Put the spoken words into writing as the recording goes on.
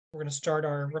We're going to start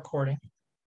our recording.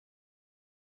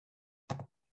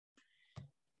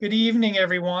 Good evening,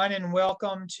 everyone, and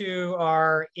welcome to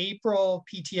our April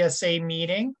PTSA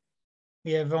meeting.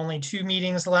 We have only 2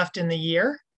 meetings left in the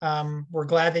year. We're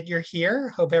glad that you're here.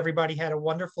 Hope everybody had a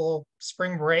wonderful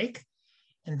spring break.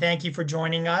 And thank you for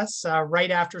joining us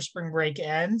right after spring break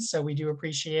ends. So we do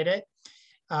appreciate it.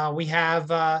 We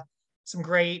have some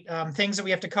great things that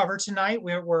we have to cover tonight.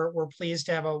 We're pleased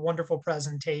to have a wonderful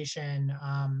presentation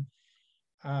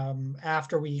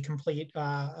after we complete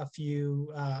a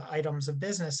few items of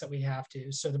business that we have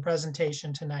to. So the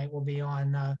presentation tonight will be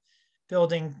on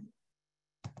building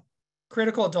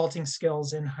critical adulting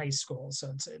skills in high school.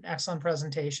 So it's an excellent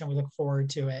presentation. We look forward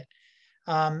to it.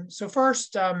 So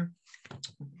first, we're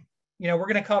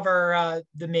going to cover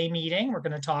the May meeting. We're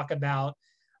going to talk about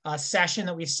a session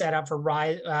that we set up for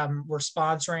we're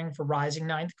sponsoring for rising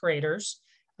 9th graders.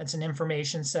 That's an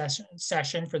information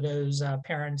session for those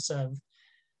parents of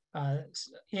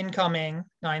incoming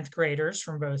 9th graders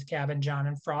from both Cabin, John,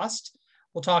 and Frost.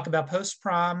 We'll talk about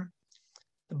post-prom,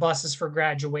 the buses for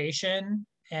graduation,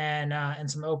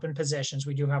 and some open positions.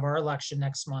 We do have our election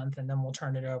next month, and then we'll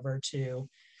turn it over to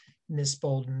Ms.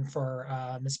 Bolden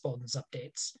for Ms. Bolden's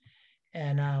updates.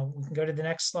 And we can go to the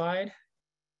next slide.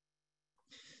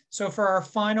 So for our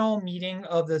final meeting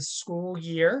of the school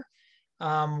year,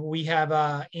 we have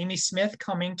Amy Smith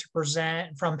coming to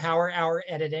present from Power Hour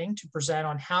Editing to present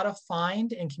on how to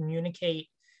find and communicate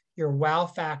your wow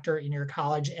factor in your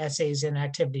college essays and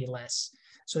activity lists.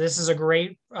 So this is a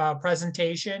great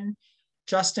presentation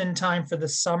just in time for the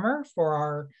summer for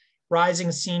our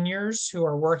rising seniors who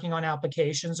are working on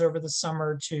applications over the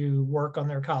summer to work on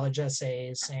their college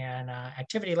essays and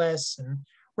activity lists and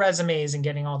resumes and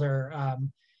getting all their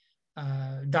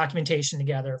documentation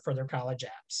together for their college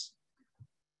apps.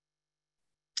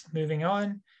 Moving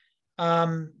on.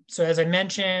 So as I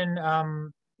mentioned,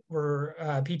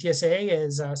 PTSA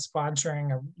is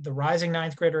sponsoring the Rising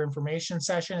 9th Grader Information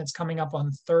Session. It's coming up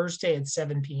on Thursday at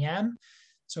 7 p.m.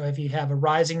 So if you have a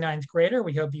rising 9th grader,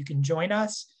 we hope you can join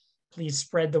us. Please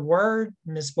spread the word.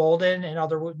 Ms. Bolden and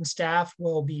other Wooten staff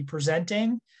will be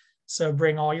presenting. So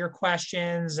bring all your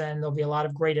questions, and there'll be a lot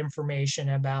of great information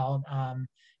about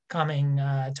coming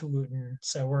to Wooten.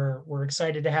 So we're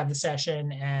excited to have the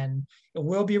session, and it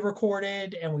will be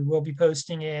recorded, and we will be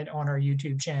posting it on our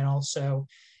YouTube channel. So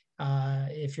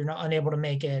if you're not unable to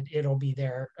make it, it'll be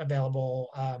there available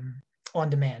on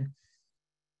demand.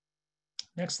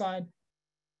 Next slide.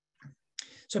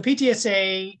 So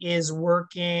PTSA is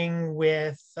working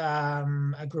with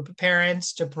a group of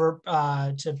parents to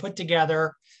put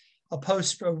together a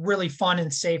really fun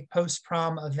and safe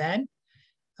post-prom event.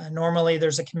 Normally,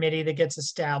 there's a committee that gets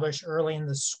established early in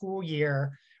the school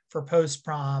year for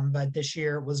post-prom, but this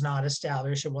year it was not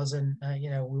established. It wasn't, we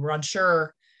were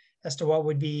unsure as to what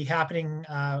would be happening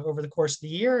over the course of the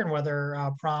year and whether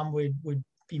prom would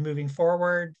be moving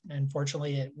forward.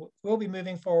 Unfortunately, it will be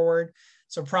moving forward.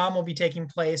 So prom will be taking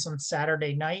place on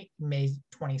Saturday night, May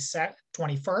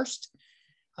 21st.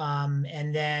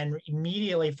 And then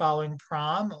immediately following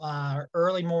prom,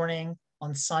 early morning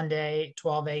on Sunday,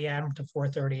 12 a.m. to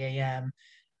 4:30 a.m.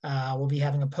 We'll be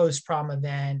having a post-prom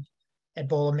event at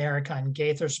Bowl America in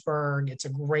Gaithersburg. It's a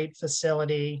great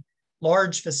facility,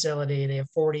 large facility. They have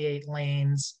 48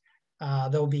 lanes.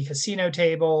 There'll be casino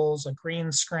tables, a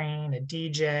green screen, a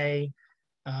DJ.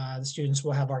 The students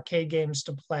will have arcade games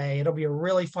to play. It'll be a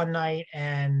really fun night,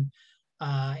 and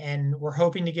we're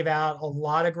hoping to give out a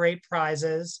lot of great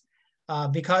prizes.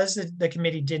 Because the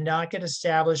committee did not get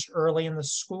established early in the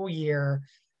school year,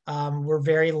 we're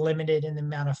very limited in the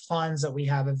amount of funds that we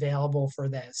have available for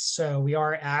this. So we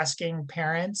are asking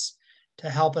parents to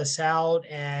help us out,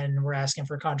 and we're asking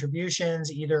for contributions,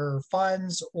 either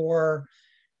funds or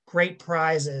great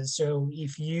prizes. So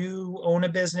if you own a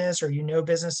business or you know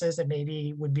businesses that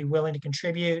maybe would be willing to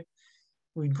contribute,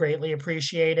 we'd greatly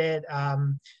appreciate it.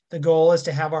 The goal is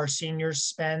to have our seniors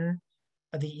spend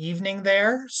the evening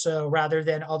there. So rather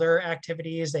than other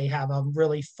activities, they have a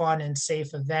really fun and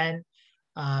safe event.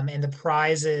 And the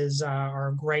prizes are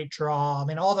a great draw. I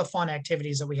mean, all the fun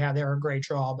activities that we have there are a great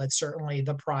draw, but certainly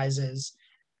the prizes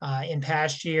in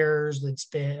past years, it's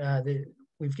been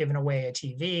we've given away a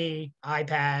TV,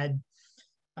 iPad,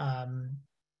 a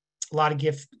lot of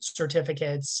gift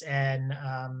certificates and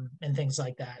things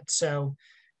like that. So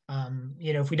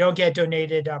if we don't get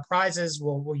donated prizes,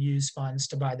 we'll use funds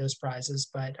to buy those prizes,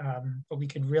 but we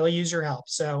could really use your help.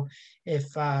 So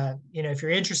if you're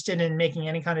interested in making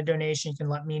any kind of donation, you can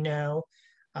let me know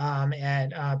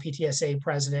at PTSA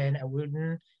President at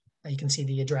Wooten. You can see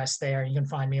the address there. You can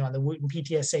find me on the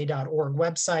WootenPTSA.org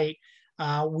website.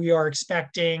 We are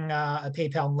expecting a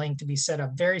PayPal link to be set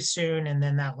up very soon, and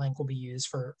then that link will be used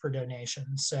for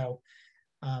donations. So,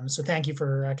 so thank you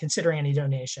for considering any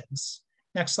donations.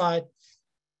 Next slide.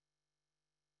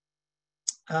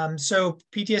 So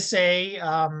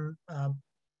PTSA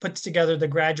puts together the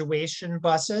graduation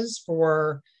buses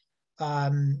for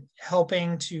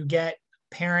helping to get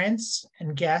parents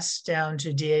and guests down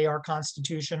to DAR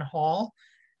Constitution Hall.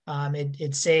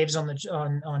 It saves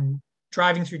on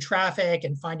driving through traffic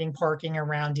and finding parking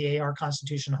around DAR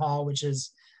Constitution Hall, which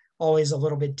is always a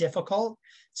little bit difficult.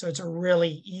 So it's a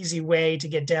really easy way to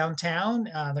get downtown.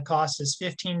 The cost is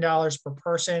 $15 per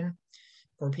person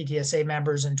for PTSA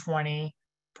members and $20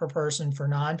 per person for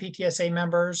non-PTSA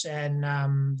members. And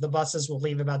the buses will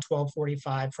leave about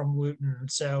 12:45 from Wootton.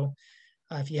 So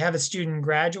if you have a student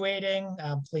graduating,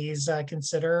 please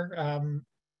consider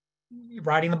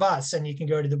riding the bus, and you can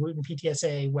go to the Wootton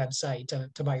PTSA website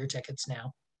to buy your tickets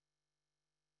now.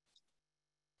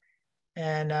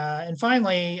 And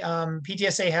finally,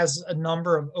 PTSA has a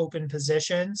number of open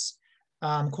positions,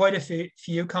 quite a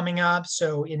few coming up.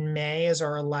 So in May is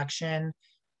our election.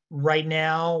 Right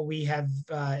now, we have,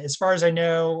 as far as I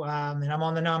know, and I'm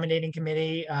on the nominating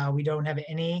committee, we don't have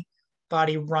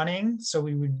anybody running. So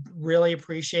we would really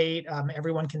appreciate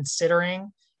everyone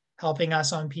considering helping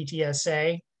us on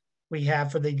PTSA. We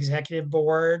have for the executive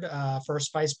board,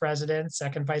 first vice president,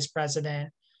 second vice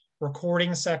president,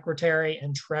 recording secretary,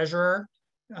 and treasurer,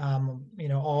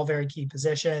 all very key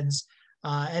positions.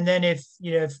 And then if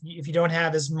you don't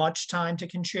have as much time to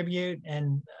contribute,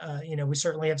 and we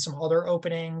certainly have some other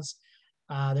openings.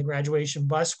 The graduation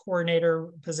bus coordinator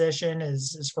position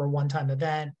is for a one-time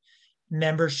event.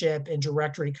 Membership and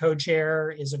directory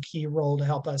co-chair is a key role to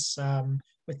help us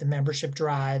with the membership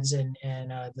drives and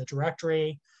the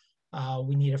directory.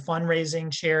 We need a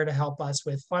fundraising chair to help us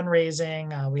with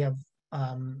fundraising.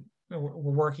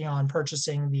 We're working on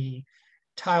purchasing the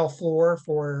tile floor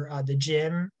for the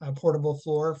gym, a portable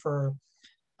floor for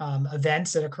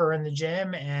events that occur in the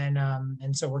gym.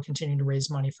 And so we're continuing to raise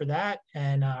money for that.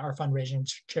 And our fundraising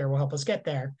chair will help us get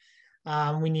there.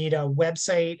 We need a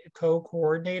website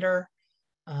co-coordinator,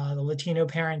 the Latino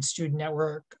Parent Student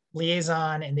Network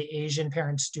liaison, and the Asian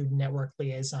Parent Student Network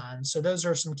liaison. So those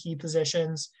are some key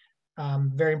positions,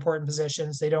 very important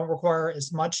positions. They don't require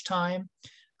as much time.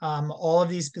 All of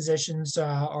these positions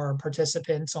are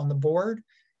participants on the board,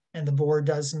 and the board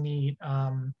does meet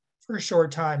for a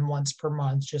short time once per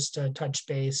month just to touch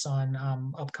base on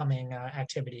upcoming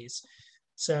activities.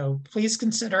 So please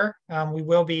consider. We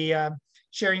will be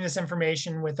sharing this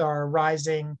information with our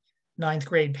rising 9th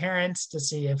grade parents to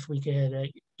see if we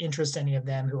could interest any of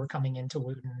them who are coming into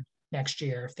Wootton next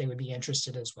year, if they would be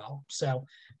interested as well. So,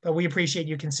 but we appreciate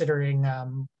you considering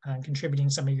contributing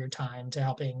some of your time to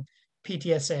helping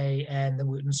PTSA and the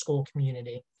Wootton school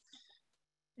community.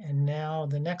 And now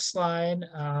the next slide,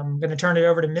 I'm going to turn it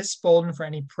over to Ms. Bolden for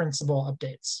any principal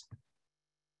updates.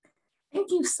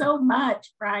 Thank you so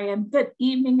much, Brian. Good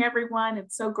evening, everyone.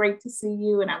 It's so great to see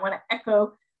you. And I want to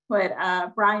echo what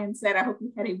Brian said. I hope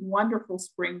you had a wonderful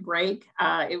spring break.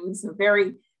 It was a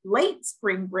very late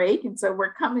spring break. And so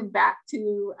we're coming back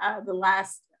to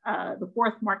the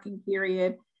fourth marking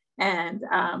period. And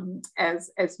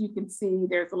as you can see,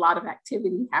 there's a lot of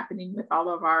activity happening with all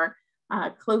of our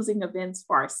closing events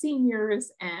for our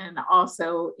seniors, and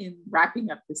also in wrapping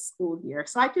up the school year.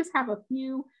 So I just have a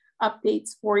few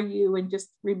updates for you and just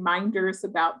reminders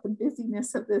about the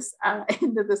busyness of this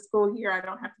end of the school year. I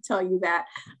don't have to tell you that,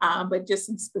 but just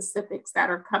some specifics that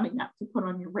are coming up to put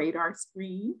on your radar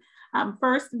screen.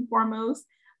 First and foremost,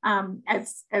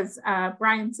 as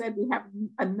Brian said, we have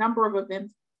a number of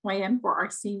events planned for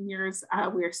our seniors.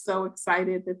 We're so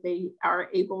excited that they are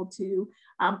able to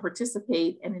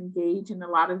participate and engage in a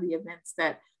lot of the events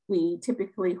that we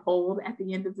typically hold at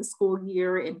the end of the school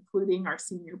year, including our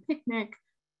senior picnic,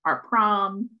 our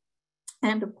prom,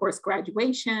 and of course,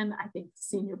 graduation. I think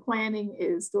senior planning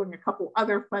is doing a couple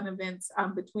other fun events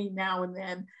between now and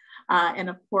then, and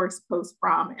of course,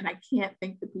 post-prom. And I can't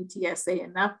thank the PTSA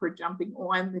enough for jumping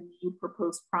on the need for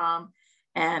post-prom.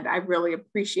 And I really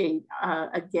appreciate,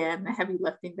 again, the heavy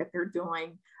lifting that they're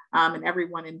doing and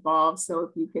everyone involved. So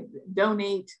if you could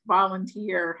donate,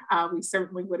 volunteer, we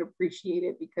certainly would appreciate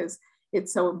it, because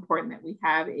it's so important that we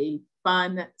have a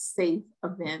fun, safe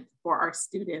event for our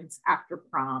students after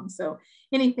prom. So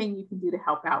anything you can do to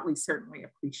help out, we certainly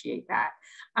appreciate that.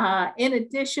 In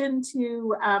addition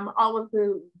to all of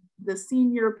the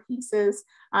senior pieces,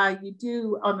 you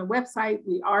do on the website,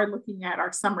 we are looking at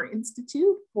our Summer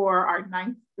Institute for our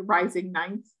rising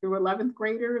 9th through 11th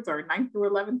graders, or 9th through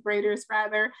 11th graders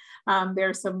rather.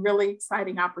 There's some really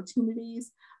exciting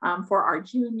opportunities For our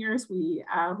juniors, who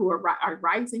are our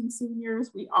rising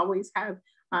seniors, we always have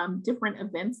different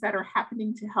events that are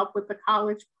happening to help with the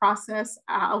college process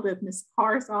out of Ms.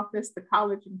 Carr's office, the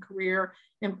College and Career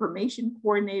Information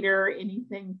Coordinator,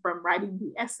 anything from writing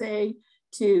the essay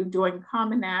to doing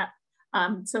Common App.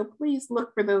 So please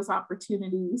look for those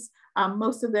opportunities.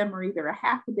 Most of them are either a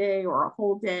half a day or a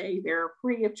whole day. They're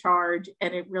free of charge,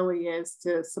 and it really is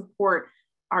to support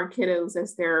our kiddos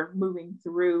as they're moving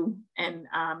through and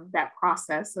that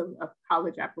process of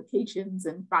college applications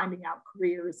and finding out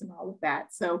careers and all of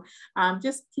that. So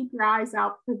just keep your eyes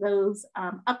out for those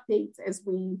updates as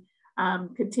we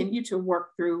continue to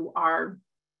work through our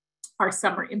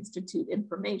Summer Institute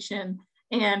information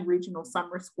and regional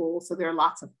summer school. So there are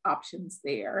lots of options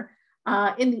there.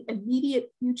 In the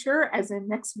immediate future, as in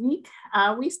next week,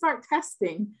 we start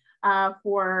testing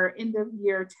for end of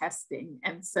year testing.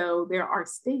 And so there are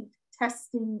state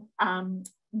testing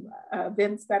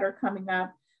events that are coming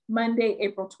up. Monday,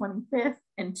 April 25th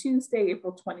and Tuesday,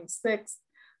 April 26th.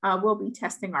 We'll be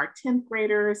testing our 10th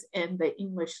graders in the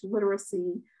English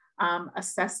literacy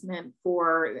assessment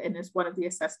and is one of the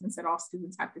assessments that all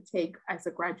students have to take as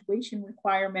a graduation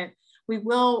requirement. We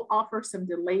will offer some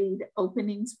delayed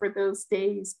openings for those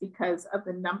days because of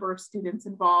the number of students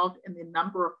involved and the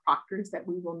number of proctors that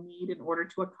we will need in order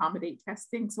to accommodate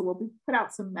testing. So we'll put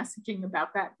out some messaging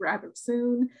about that rather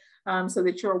soon so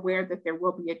that you're aware that there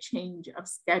will be a change of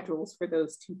schedules for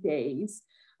those 2 days.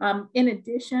 In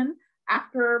addition,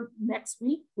 after next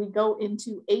week, we go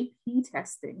into AP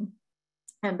testing.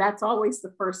 And that's always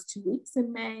the first 2 weeks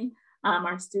in May.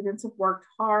 Our students have worked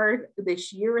hard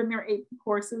this year in their AP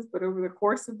courses, but over the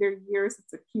course of their years,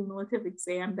 it's a cumulative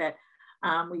exam that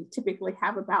we typically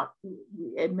have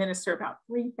administer about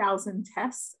 3,000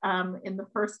 tests in the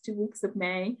first 2 weeks of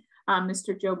May.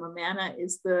 Mr. Joe Mamana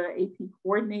is the AP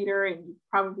coordinator, and you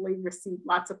probably received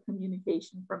lots of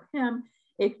communication from him.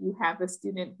 If you have a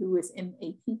student who is in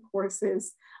AP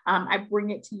courses, I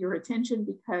bring it to your attention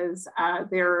because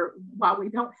while we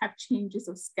don't have changes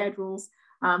of schedules,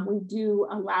 we do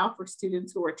allow for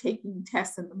students who are taking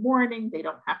tests in the morning. They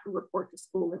don't have to report to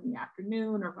school in the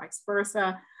afternoon or vice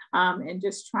versa, and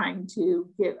just trying to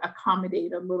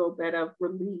accommodate a little bit of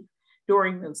relief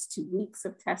during those 2 weeks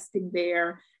of testing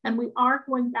there. And we are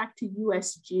going back to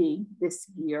USG this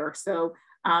year. So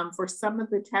for some of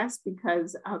the tests,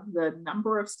 because of the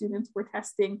number of students we're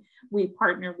testing, we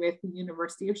partner with the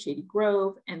University of Shady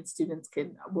Grove, and students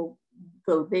will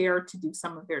go there to do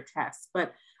some of their tests.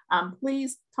 But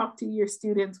please talk to your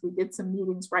students. We did some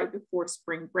meetings right before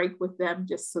spring break with them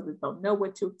just so that they'll know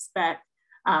what to expect,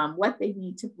 what they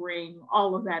need to bring,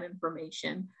 all of that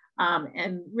information.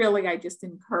 And really, I just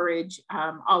encourage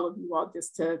all of you all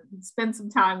just to spend some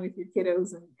time with your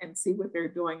kiddos and see what they're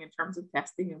doing in terms of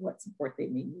testing and what support they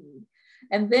may need.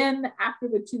 And then after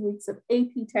the 2 weeks of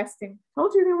AP testing,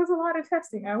 told you there was a lot of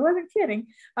testing, I wasn't kidding.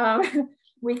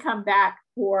 We come back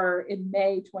in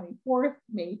May 24th,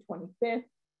 May 25th,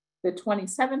 the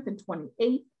 27th and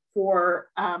 28th for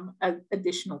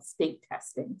additional state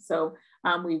testing. So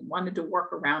we wanted to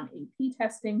work around AP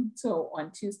testing. So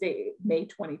on Tuesday, May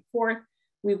 24th,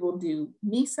 we will do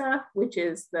MISA, which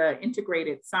is the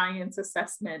Integrated Science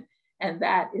Assessment. And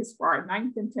that is for our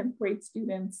 9th and 10th grade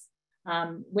students.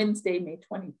 Wednesday, May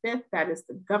 25th, that is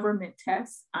the government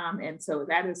test. And so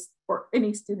that is for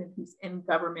any student who's in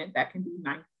government. That can be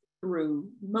 9th through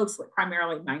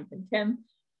primarily 9th and 10th.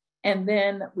 And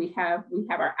then we have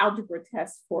our algebra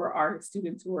test for our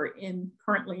students who are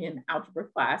currently in algebra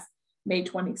class, May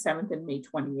 27th and May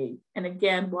 28th. And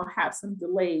again, we'll have some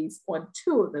delays on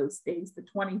 2 of those days, the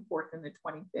 24th and the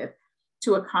 25th,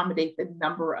 to accommodate the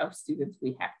number of students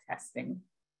we have testing.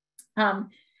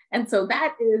 And so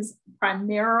that is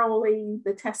primarily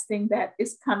the testing that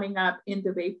is coming up end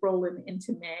of April and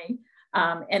into May.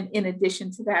 And in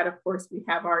addition to that, of course, we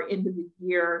have our end of the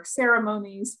year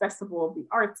ceremonies. Festival of the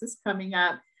Arts is coming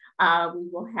up. We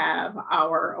will have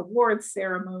our awards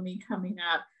ceremony coming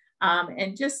up,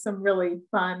 and just some really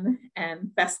fun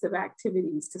and festive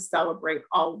activities to celebrate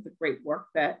all of the great work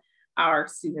that our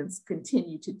students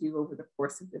continue to do over the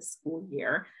course of this school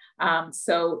year.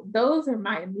 So those are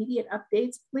my immediate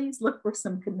updates. Please look for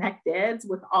some Connect Eds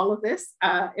with all of this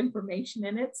information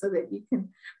in it so that you can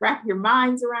wrap your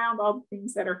minds around all the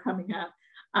things that are coming up.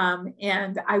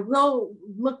 And I will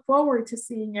look forward to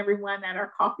seeing everyone at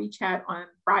our coffee chat on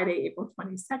Friday, April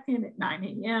 22nd at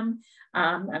 9 a.m.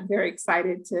 I'm very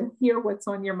excited to hear what's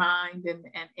on your mind and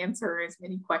answer as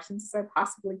many questions as I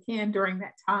possibly can during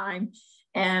that time.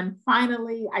 And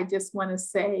finally, I just want to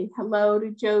say hello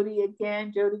to Jodi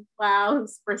again, Jodi Glou,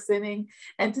 who's presenting,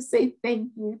 and to say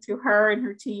thank you to her and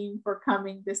her team for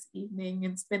coming this evening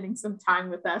and spending some time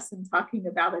with us and talking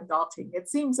about adulting. It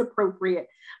seems appropriate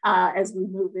as we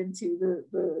move into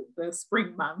the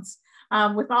spring months.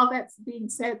 With all that being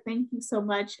said, thank you so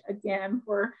much again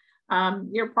for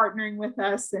your partnering with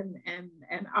us and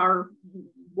our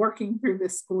working through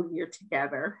this school year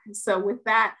together. So with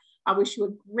that, I wish you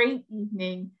a great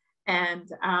evening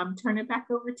and turn it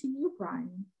back over to you,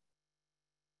 Brian.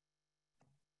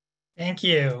 Thank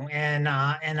you. And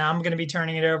I'm going to be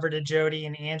turning it over to Jodi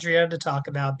and Andrea to talk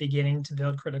about beginning to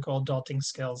build critical adulting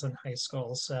skills in high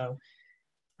school. So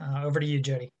over to you,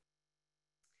 Jodi.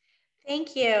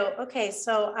 Thank you. Okay,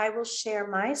 so I will share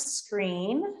my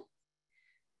screen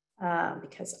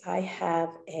because I have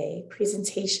a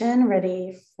presentation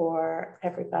ready for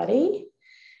everybody.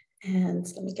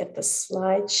 And let me get the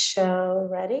slideshow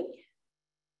ready.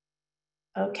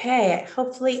 Okay,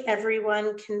 hopefully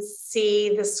everyone can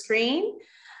see the screen.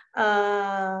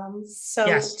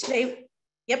 Yes. Today,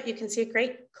 yep, you can see it,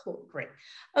 great, cool, great.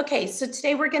 Okay, so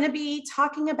today we're gonna be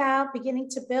talking about beginning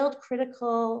to build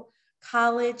critical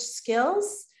college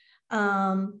skills.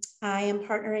 I am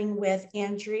partnering with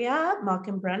Andrea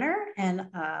Malkin Brenner, and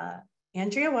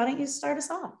Andrea, why don't you start us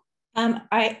off?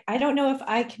 I don't know if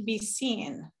I can be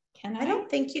seen. Can I? I don't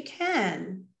think you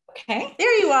can. Okay.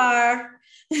 There you are.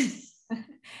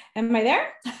 Am I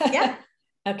there? Yeah.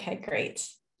 Okay, great.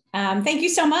 Thank you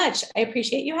so much. I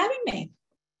appreciate you having me.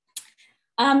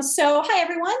 So hi,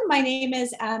 everyone. My name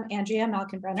is Andrea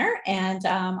Malkin Brenner, and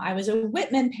I was a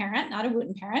Whitman parent, not a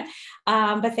Wooten parent,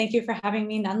 but thank you for having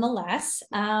me nonetheless.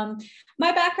 My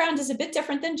background is a bit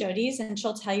different than Jodi's, and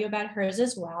she'll tell you about hers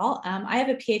as well. I have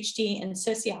a PhD in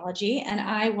sociology, and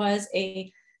I was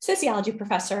a sociology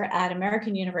professor at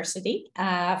American University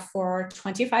for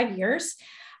 25 years.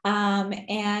 After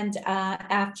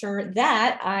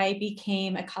that, I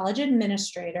became a college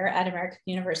administrator at American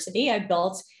University. I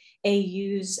built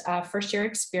AU's first year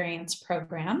experience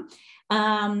program.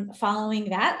 Following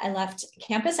that, I left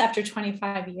campus after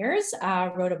 25 years,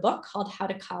 wrote a book called How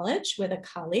to College with a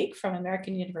colleague from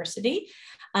American University.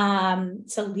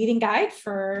 It's a leading guide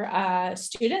for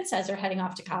students as they're heading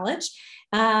off to college.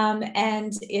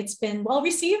 And it's been well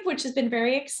received, which has been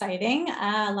very exciting.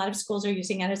 A lot of schools are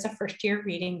using it as a first year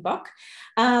reading book.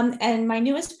 And my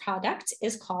newest product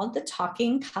is called the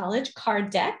Talking College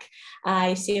Card Deck.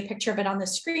 I see a picture of it on the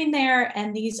screen there,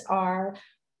 and these are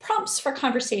prompts for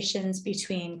conversations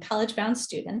between college-bound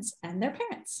students and their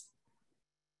parents.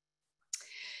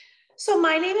 So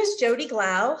my name is Jodi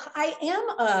Glou. I am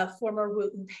a former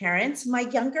Wooten parent. My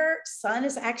younger son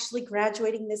is actually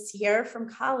graduating this year from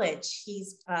college. He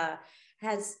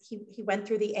went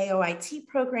through the AOIT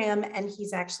program, and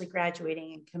he's actually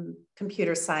graduating in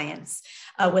computer science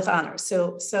with honors.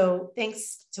 So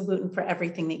thanks to Wooten for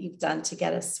everything that you've done to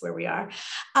get us where we are.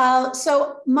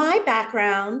 So my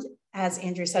background, as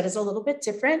Andrew said, is a little bit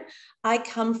different. I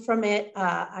come from it.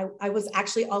 I was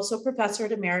actually also a professor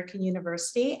at American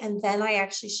University, and then I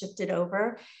actually shifted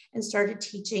over and started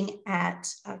teaching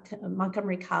at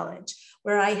Montgomery College,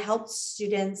 where I helped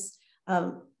students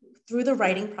through the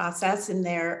writing process in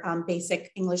their basic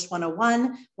English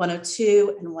 101,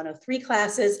 102, and 103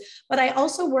 classes. But I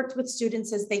also worked with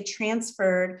students as they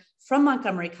transferred from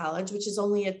Montgomery College, which is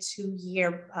only a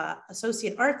 2-year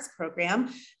associate arts program,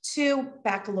 to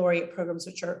baccalaureate programs,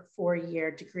 which are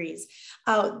 4-year degrees.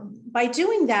 By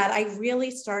doing that, I really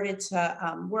started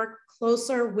to work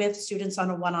closer with students on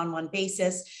a one-on-one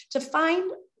basis to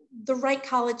find the right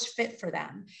college fit for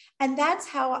them. And that's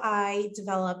how I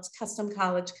developed Custom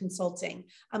College Consulting.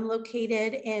 I'm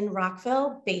located in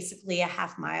Rockville, basically a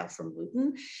half mile from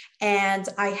Wooten, and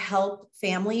I help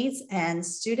families and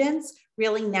students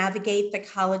really navigate the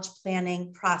college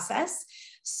planning process.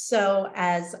 So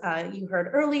as you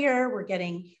heard earlier, we're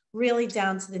getting really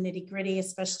down to the nitty-gritty,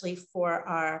 especially for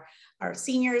our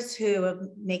seniors who are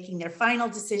making their final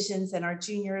decisions and our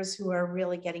juniors who are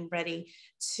really getting ready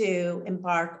to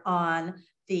embark on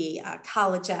the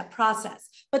college app process.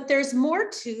 But there's more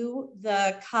to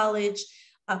the college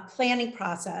planning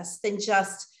process than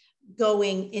just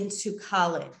going into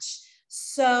college.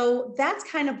 So that's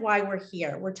kind of why we're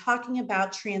here. We're talking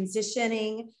about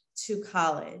transitioning to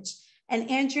college. And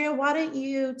Andrea, why don't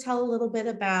you tell a little bit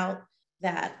about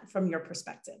that from your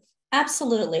perspective?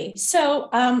 Absolutely. So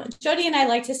Jodi and I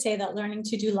like to say that learning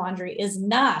to do laundry is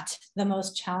not the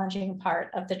most challenging part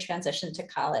of the transition to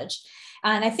college.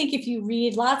 And I think if you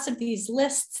read lots of these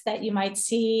lists that you might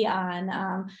see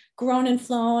on Grown and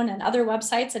Flown and other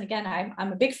websites, and again,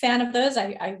 I'm a big fan of those.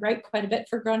 I write quite a bit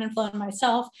for Grown and Flown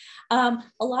myself. A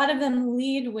lot of them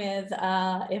lead with,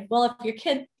 if your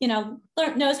kid,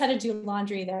 knows how to do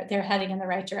laundry, they're heading in the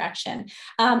right direction.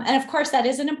 And of course, that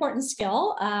is an important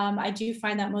skill. I do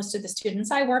find that most of the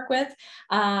students I work with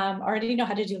already know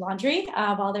how to do laundry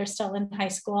while they're still in high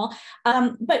school.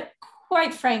 But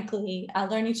quite frankly,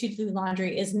 learning to do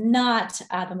laundry is not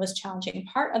the most challenging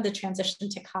part of the transition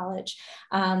to college.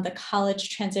 The college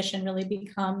transition really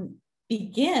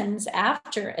begins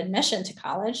after admission to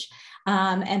college.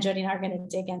 And Jodi and I are going to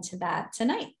dig into that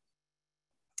tonight.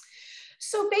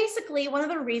 So basically, one of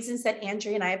the reasons that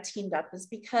Andrea and I have teamed up is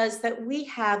because that we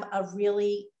have a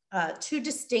really two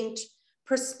distinct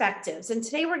perspectives. And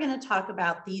today we're going to talk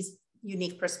about these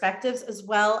unique perspectives as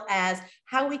well as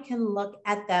how we can look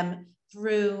at them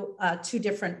through two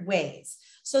different ways.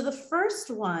 So the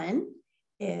first one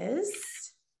is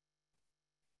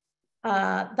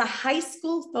the high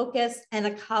school focused and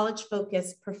a college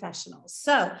focused professionals.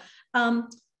 So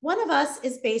one of us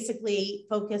is basically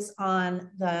focused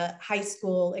on the high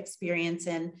school experience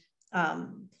and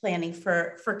planning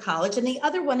for college. And the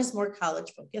other one is more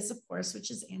college focused, of course,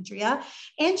 which is Andrea.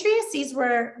 Andrea sees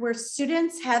where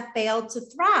students have failed to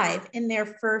thrive in their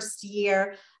first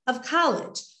year of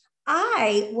college.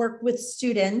 I work with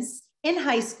students in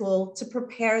high school to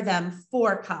prepare them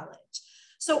for college.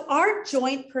 So our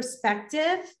joint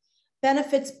perspective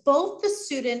benefits both the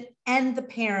student and the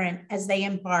parent as they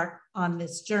embark on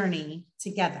this journey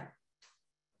together.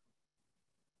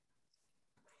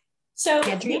 So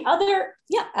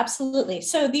absolutely.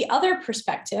 So the other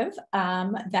perspective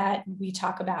that we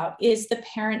talk about is the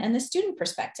parent and the student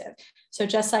perspective. So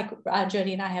just like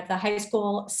Jodi and I have the high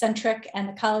school centric and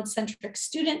the college centric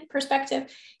student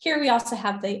perspective, here we also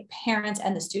have the parent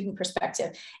and the student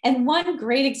perspective. And one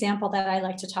great example that I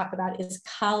like to talk about is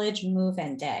college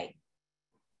move-in day.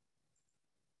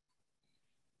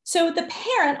 So the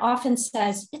parent often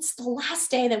says, it's the last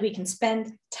day that we can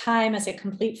spend time as a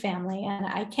complete family. And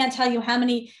I can't tell you how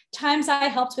many times I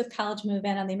helped with college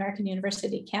move-in on the American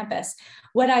University campus.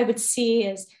 What I would see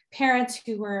is parents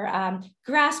who were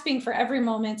grasping for every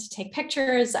moment to take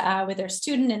pictures with their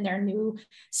student in their new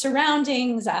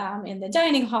surroundings, in the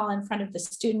dining hall, in front of the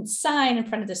student sign, in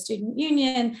front of the student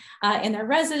union, in their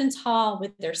residence hall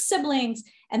with their siblings.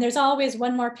 And there's always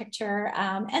one more picture.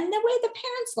 And the way the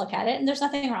parents look at it, and there's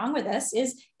nothing wrong with this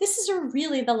is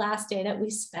really the last day that we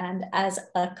spend as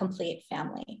a complete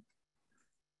family.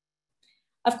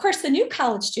 Of course, the new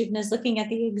college student is looking at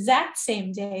the exact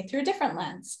same day through a different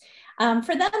lens.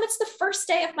 For them, it's the first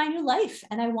day of my new life,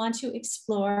 and I want to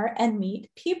explore and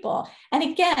meet people. And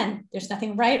again, there's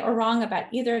nothing right or wrong about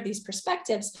either of these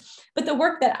perspectives, but the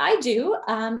work that I do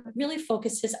really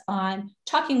focuses on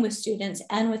talking with students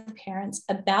and with parents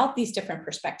about these different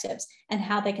perspectives and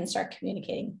how they can start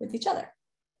communicating with each other.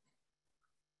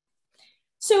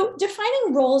 So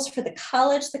defining roles for the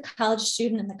college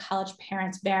student, and the college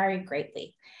parents vary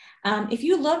greatly. If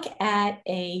you look at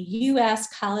a US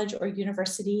college or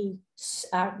university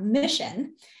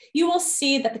mission, you will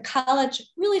see that the college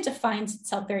really defines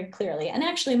itself very clearly. And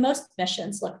actually, most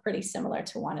missions look pretty similar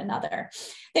to one another.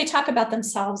 They talk about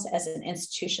themselves as an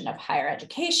institution of higher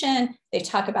education. They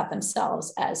talk about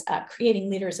themselves as creating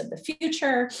leaders of the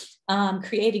future,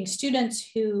 creating students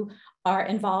who are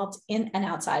involved in and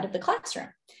outside of the classroom.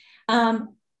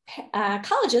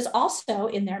 Colleges also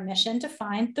in their mission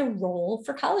define the role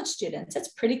for college students. It's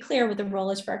pretty clear what the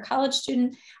role is for a college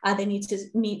student. They need to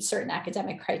meet certain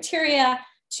academic criteria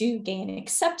to gain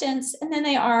acceptance. And then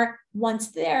they are, once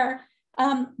there,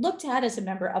 looked at as a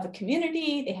member of a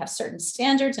community. They have certain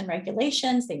standards and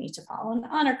regulations. They need to follow an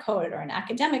honor code or an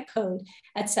academic code,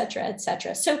 et cetera, et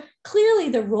cetera. So clearly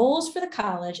the roles for the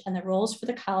college and the roles for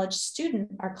the college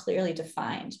student are clearly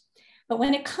defined. But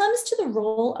when it comes to the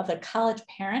role of a college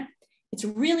parent, it's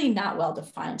really not well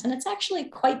defined. And it's actually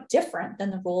quite different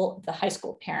than the role of the high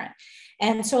school parent.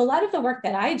 And so a lot of the work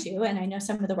that I do, and I know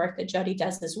some of the work that Jodi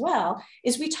does as well,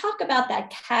 is we talk about that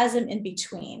chasm in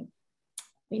between.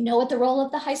 We know what the role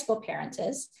of the high school parent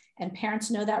is, and parents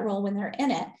know that role when they're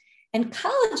in it. And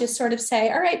colleges sort of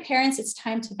say, all right, parents, it's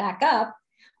time to back up.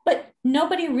 But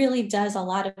nobody really does a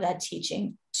lot of that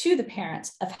teaching to the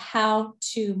parents of how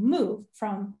to move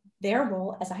from their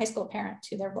role as a high school parent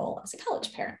to their role as a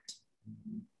college parent.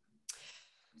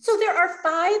 So there are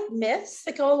 5 myths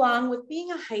that go along with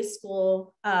being a high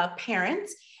school parent,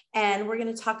 and we're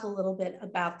going to talk a little bit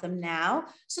about them now.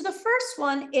 So the first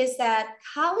one is that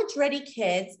college-ready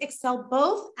kids excel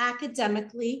both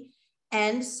academically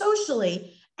and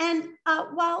socially. And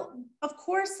while, of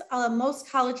course, most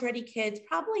college-ready kids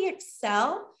probably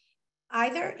excel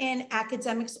either in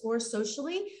academics or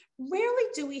socially, rarely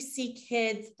do we see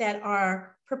kids that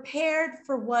are prepared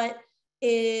for what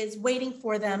is waiting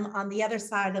for them on the other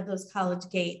side of those college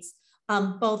gates,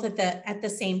 both at the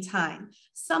same time.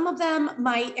 Some of them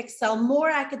might excel more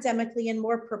academically and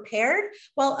more prepared,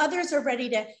 while others are ready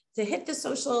to hit the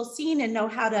social scene and know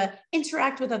how to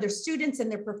interact with other students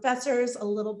and their professors a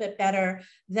little bit better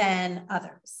than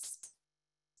others.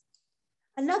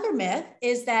 Another myth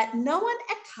is that no one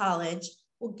at college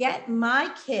will get my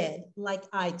kid like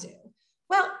I do.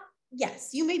 Well, yes,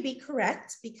 you may be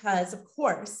correct, because of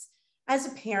course, as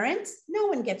a parent, no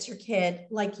one gets your kid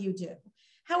like you do.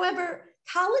 However,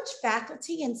 college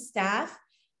faculty and staff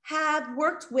have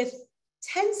worked with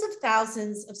tens of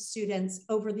thousands of students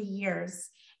over the years.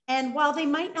 And while they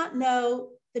might not know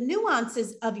the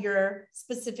nuances of your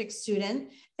specific student,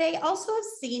 they also have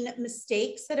seen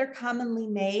mistakes that are commonly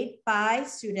made by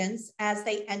students as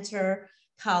they enter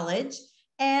college,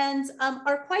 and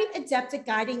are quite adept at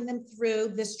guiding them through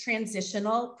this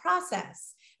transitional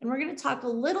process. And we're going to talk a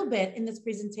little bit in this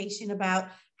presentation about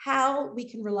how we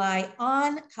can rely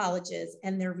on colleges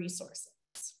and their resources.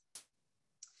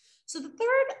 So the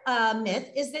third myth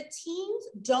is that teens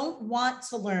don't want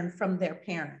to learn from their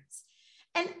parents.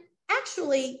 And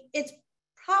actually, it's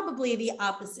probably the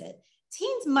opposite.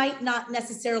 Teens might not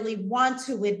necessarily want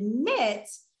to admit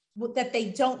that they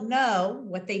don't know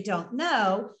what they don't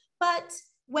know, but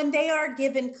when they are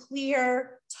given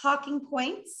clear talking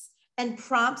points and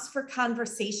prompts for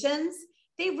conversations,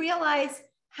 they realize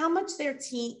how much their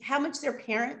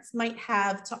parents might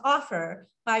have to offer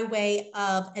by way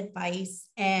of advice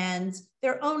and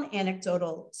their own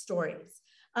anecdotal stories.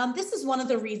 This is one of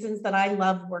the reasons that I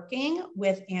love working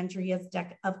with Andrea's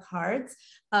deck of cards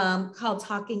called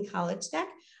Talking College Deck.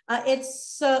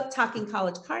 Talking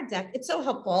College Card Deck. It's so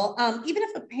helpful. Even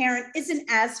if a parent isn't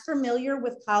as familiar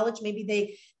with college, maybe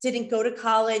they didn't go to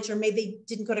college, or maybe they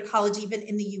didn't go to college even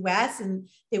in the US and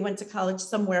they went to college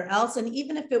somewhere else. And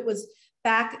even if it was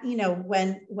back,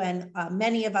 when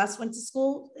many of us went to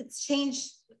school, it's changed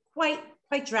quite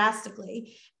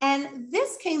drastically. And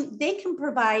they can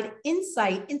provide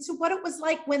insight into what it was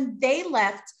like when they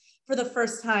left for the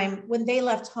first time, when they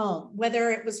left home, whether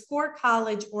it was for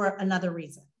college or another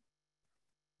reason.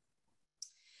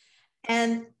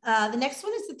 And the next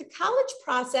one is that the college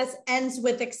process ends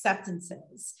with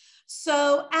acceptances.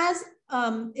 So as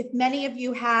if many of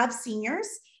you have seniors,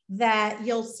 that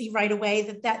you'll see right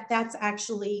away that's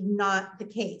actually not the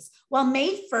case. While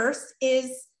May 1st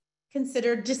is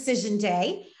considered decision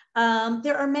day,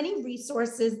 there are many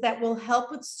resources that will help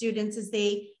with students as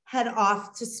they head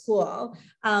off to school.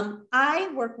 I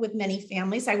work with many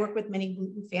families. I work with many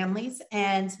Wooten families,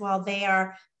 and while they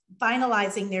are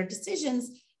finalizing their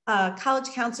decisions, college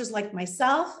counselors like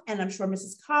myself, and I'm sure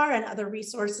Mrs. Carr and other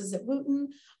resources at Wooten,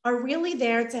 are really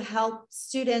there to help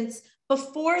students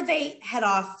before they head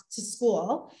off to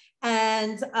school,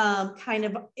 and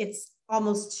it's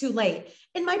almost too late.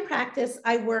 In my practice,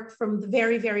 I work from the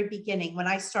very, very beginning when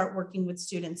I start working with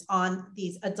students on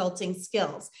these adulting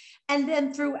skills, and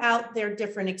then throughout their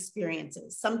different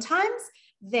experiences. Sometimes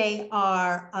they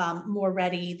are more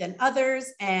ready than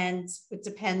others, and it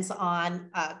depends on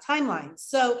timelines.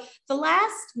 So the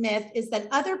last myth is that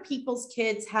other people's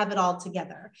kids have it all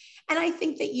together. And I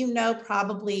think that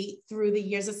probably through the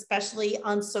years, especially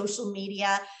on social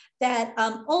media, that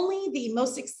only the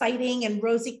most exciting and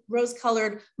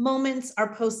rose-colored moments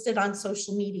are posted on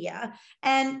social media.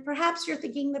 And perhaps you're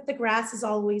thinking that the grass is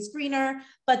always greener,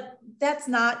 but that's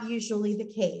not usually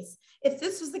the case. If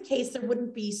this was the case, there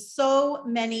wouldn't be so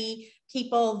many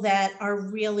people that are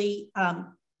really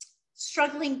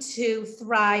struggling to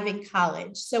thrive in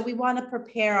college. So we want to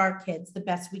prepare our kids the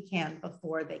best we can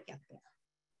before they get there.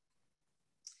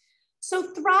 So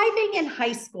thriving in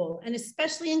high school, and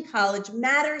especially in college,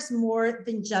 matters more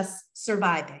than just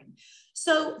surviving.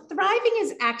 So thriving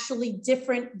is actually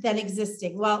different than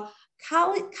existing. Well,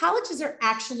 colleges are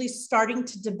actually starting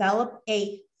to develop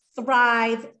a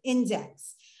Thrive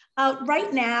Index.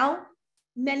 Right now,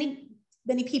 many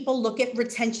people look at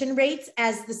retention rates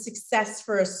as the success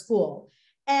for a school.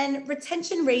 And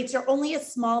retention rates are only a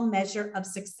small measure of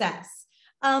success.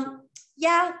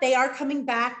 Yeah, they are coming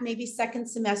back maybe second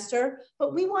semester,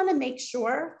 but we want to make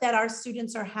sure that our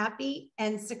students are happy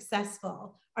and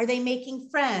successful. Are they making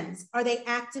friends? Are they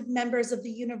active members of the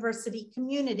university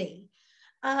community?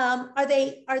 Are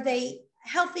they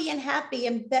healthy and happy?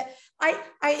 And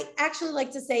I actually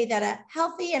like to say that a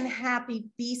healthy and happy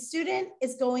B student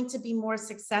is going to be more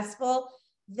successful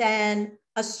than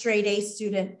a straight A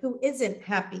student who isn't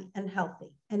happy and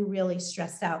healthy and really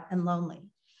stressed out and lonely.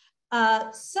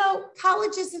 So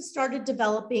colleges have started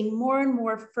developing more and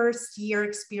more first year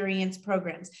experience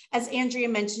programs. As Andrea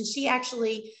mentioned, she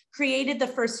actually created the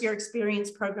first year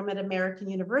experience program at American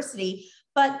University,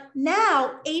 but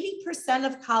now 80%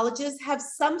 of colleges have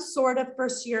some sort of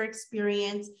first year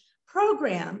experience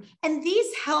program. And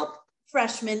these help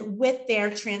freshmen with their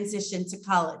transition to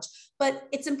college. But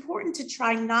it's important to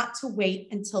try not to wait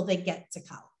until they get to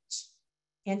college.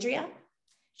 Andrea?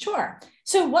 Sure.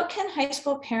 So what can high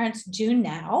school parents do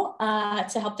now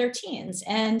to help their teens?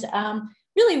 And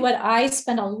really what I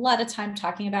spend a lot of time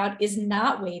talking about is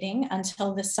not waiting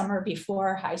until the summer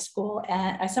before high school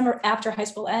and summer after high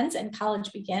school ends and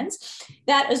college begins.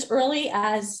 That as early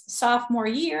as sophomore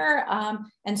year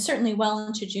and certainly well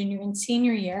into junior and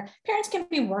senior year, parents can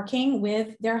be working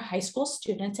with their high school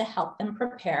student to help them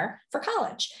prepare for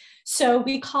college. So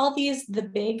we call these the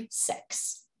Big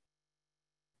Six.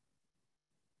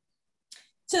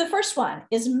 So the first one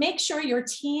is make sure your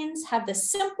teens have the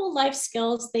simple life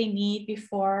skills they need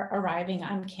before arriving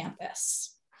on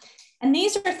campus. And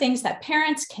these are things that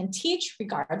parents can teach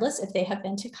regardless if they have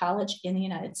been to college in the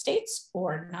United States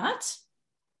or not.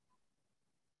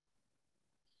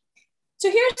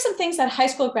 So here are some things that high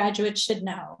school graduates should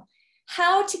know.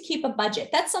 How to keep a budget.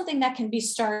 That's something that can be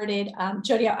started.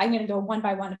 Jodi, I'm going to go one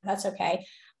by one if that's okay.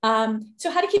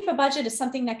 So how to keep a budget is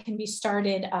something that can be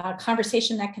started, a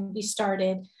conversation that can be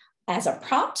started as a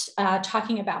prompt,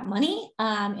 talking about money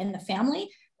in the family.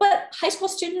 But high school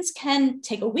students can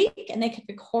take a week and they can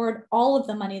record all of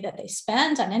the money that they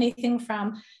spend on anything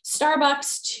from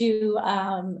Starbucks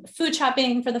to food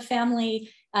shopping for the family.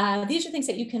 These are things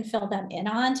that you can fill them in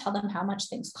on, tell them how much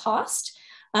things cost.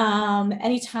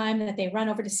 Anytime that they run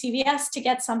over to CVS to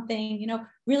get something,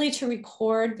 really to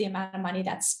record the amount of money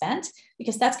that's spent,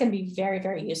 because that's going to be very,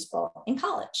 very useful in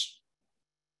college.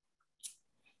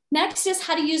 Next is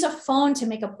how to use a phone to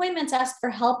make appointments, ask for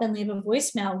help, and leave a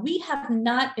voicemail. We have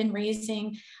not been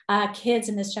raising kids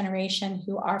in this generation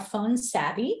who are phone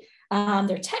savvy.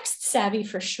 They're text savvy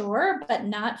for sure, but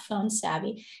not phone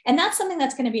savvy. And that's something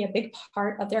that's going to be a big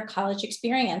part of their college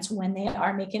experience when they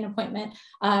are making an appointment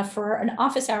for an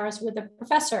office hours with a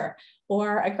professor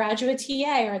or a graduate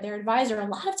TA or their advisor. A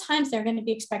lot of times they're going to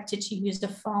be expected to use the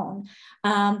phone.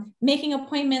 Making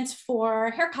appointments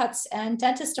for haircuts and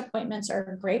dentist appointments are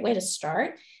a great way to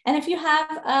start. And if you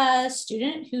have a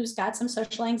student who's got some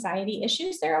social anxiety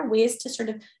issues, there are ways to sort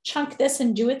of chunk this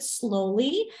and do it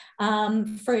slowly.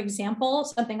 For example,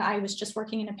 something I was just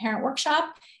working in a parent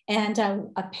workshop, and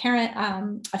a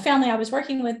family I was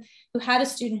working with who had a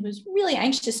student who was really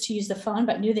anxious to use the phone,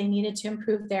 but knew they needed to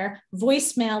improve their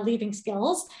voicemail leaving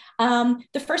skills.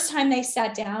 The first time they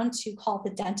sat down to call the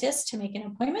dentist to make an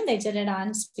appointment, they did it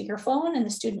on speakerphone and the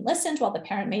student listened while the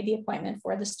parent made the appointment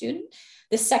for the student.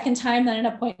 The second time that an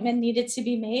appointment needed to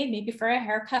be made, maybe for a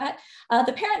haircut,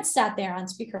 the parent sat there on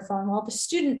speakerphone while the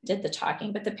student did the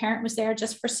talking, but the parent was there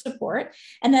just for support.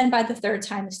 And then by the third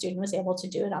time, the student was able to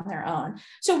do it on their own.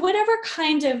 So whatever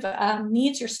kind of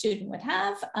needs your student would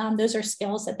have, those are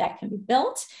skills that can be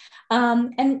built.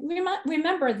 And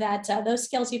remember that those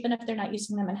skills, even if they're not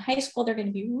using them in high school, they're going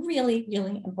to be really,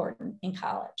 really important in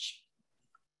college.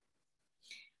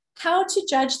 How to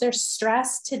judge their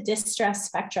stress to distress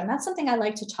spectrum. That's something I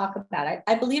like to talk about.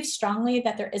 I believe strongly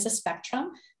that there is a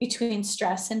spectrum between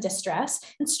stress and distress.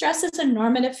 And stress is a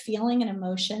normative feeling and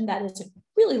emotion that is a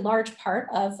really large part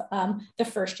of the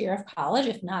first year of college,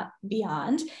 if not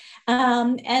beyond.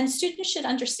 And students should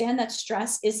understand that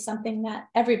stress is something that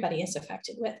everybody is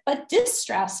affected with, but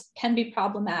distress can be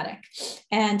problematic.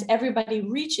 And everybody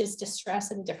reaches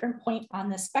distress at a different point on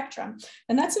the spectrum.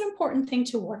 And that's an important thing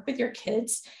to work with your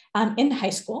kids in high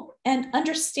school and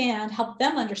help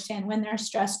them understand when their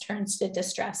stress turns to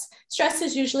distress. Stress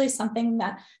is usually something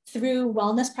that through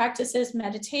wellness practices,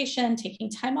 meditation, taking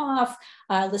time off,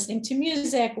 listening to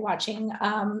music, watching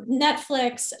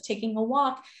Netflix, taking a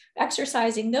walk,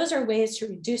 exercising, those are ways to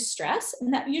reduce stress,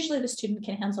 and that usually the student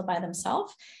can handle by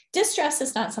themselves. Distress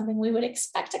is not something we would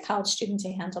expect a college student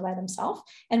to handle by themselves,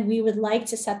 and we would like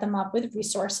to set them up with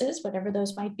resources, whatever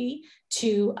those might be,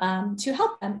 to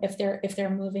help them if they're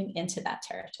moving into that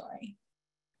territory.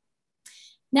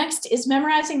 Next is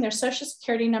memorizing their social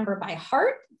security number by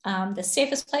heart. The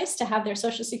safest place to have their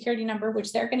social security number,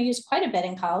 which they're going to use quite a bit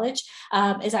in college,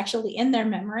 is actually in their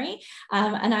memory.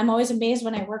 And I'm always amazed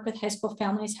when I work with high school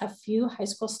families how few high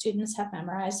school students have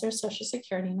memorized their social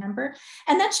security number.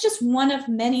 And that's just one of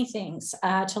many things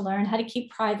to learn how to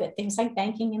keep private, things like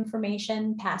banking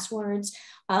information, passwords,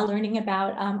 learning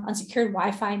about unsecured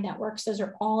Wi-Fi networks. Those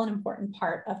are all an important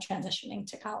part of transitioning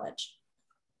to college.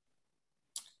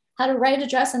 How to write,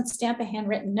 address, and stamp a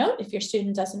handwritten note. If your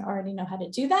student doesn't already know how to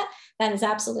do that, that is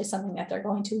absolutely something that they're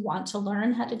going to want to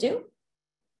learn how to do.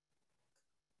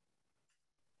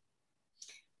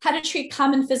 How to treat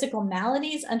common physical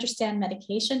maladies, understand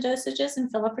medication dosages, and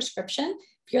fill a prescription.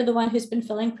 If you're the one who's been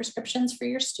filling prescriptions for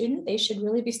your student, they should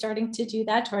really be starting to do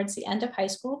that towards the end of high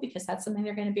school, because that's something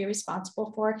they're going to be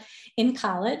responsible for in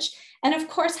college. And of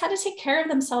course, how to take care of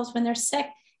themselves when they're sick.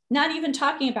 Not even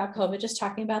talking about COVID, just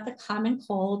talking about the common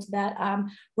cold that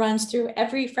runs through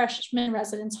every freshman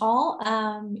residence hall.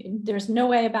 There's no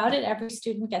way about it. Every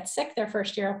student gets sick their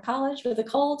first year of college with a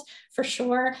cold, for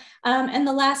sure. And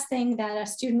the last thing that a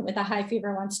student with a high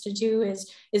fever wants to do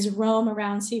is roam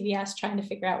around CVS trying to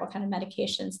figure out what kind of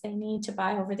medications they need to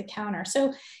buy over the counter.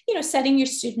 So, setting your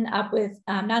student up with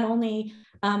not only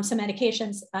some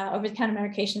medications, over-the-counter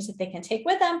medications that they can take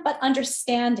with them, but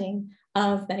understanding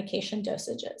of medication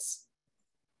dosages.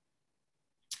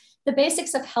 The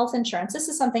basics of health insurance. This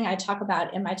is something I talk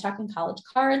about in my Talking College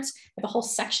cards. I have a whole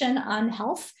section on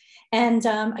health. And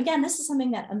again, this is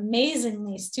something that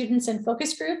amazingly students in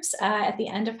focus groups at the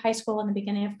end of high school and the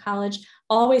beginning of college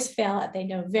always fail at. They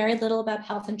know very little about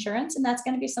health insurance, and that's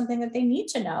going to be something that they need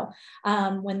to know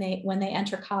when they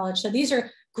enter college. So these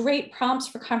are great prompts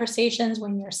for conversations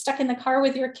when you're stuck in the car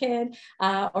with your kid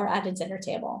or at a dinner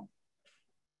table.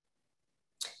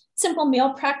 Simple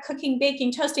meal prep, cooking,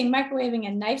 baking, toasting, microwaving,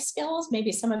 and knife skills.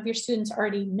 Maybe some of your students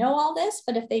already know all this,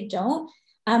 but if they don't,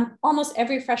 almost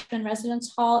every freshman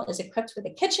residence hall is equipped with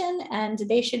a kitchen, and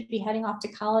they should be heading off to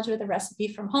college with a recipe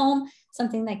from home,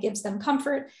 something that gives them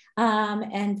comfort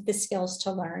and the skills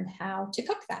to learn how to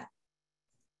cook that.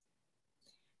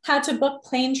 How to book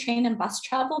plane, train, and bus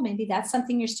travel. Maybe that's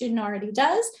something your student already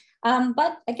does.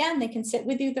 But again, they can sit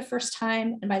with you the first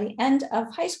time, and by the end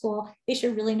of high school, they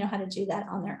should really know how to do that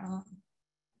on their own.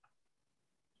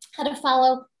 How to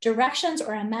follow directions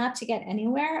or a map to get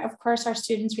anywhere. Of course, our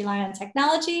students rely on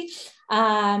technology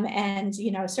and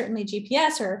certainly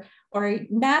GPS or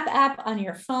map app on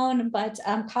your phone, but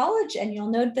college, and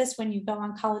you'll note this when you go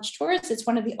on college tours, it's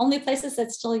one of the only places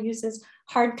that still uses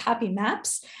hard copy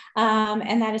maps.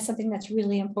 And that is something that's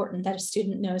really important, that a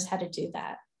student knows how to do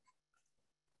that.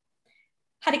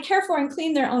 How to care for and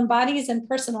clean their own bodies and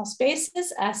personal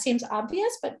spaces seems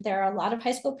obvious, but there are a lot of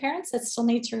high school parents that still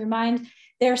need to remind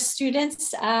their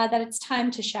students that it's time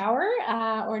to shower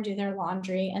or do their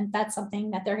laundry. And that's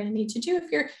something that they're going to need to do.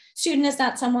 If your student is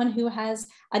not someone who has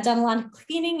done a lot of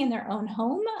cleaning in their own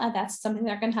home, that's something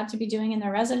they're going to have to be doing in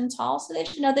their residence hall. So they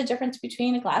should know the difference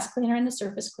between a glass cleaner and a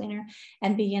surface cleaner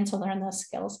and begin to learn those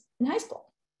skills in high school.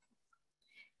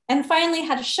 And finally,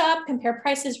 how to shop, compare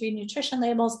prices, read nutrition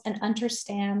labels, and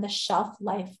understand the shelf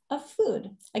life of food.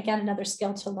 Again, another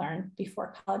skill to learn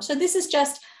before college. So this is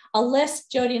just a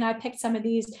list. Jodi and I picked some of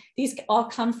these. These all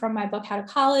come from my book, How to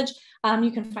College.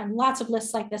 You can find lots of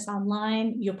lists like this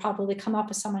online. You'll probably come up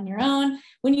with some on your own.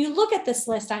 When you look at this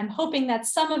list, I'm hoping that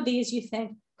some of these you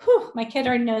think, whew, my kid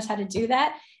already knows how to do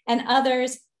that. And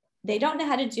others, they don't know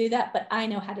how to do that, but I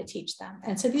know how to teach them.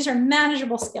 And so these are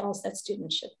manageable skills that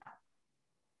students should know.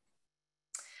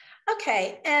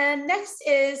 Okay, and next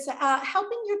is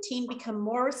helping your teen become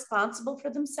more responsible for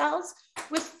themselves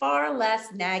with far less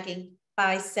nagging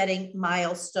by setting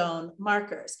milestone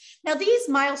markers. Now, these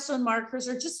milestone markers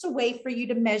are just a way for you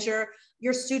to measure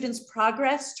your students'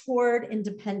 progress toward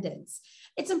independence.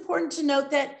 It's important to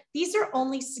note that these are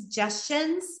only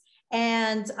suggestions,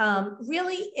 and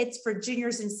really it's for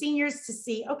juniors and seniors to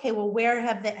see, okay, well, where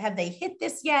have they hit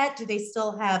this yet? Do they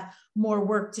still have more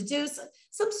work to do? So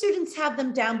some students have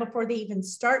them down before they even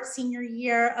start senior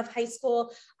year of high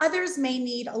school. Others may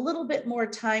need a little bit more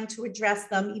time to address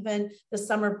them even the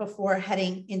summer before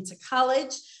heading into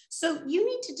college. So you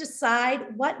need to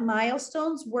decide what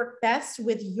milestones work best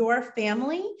with your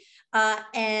family,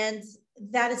 and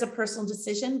that is a personal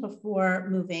decision before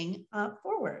moving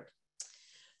forward.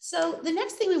 So the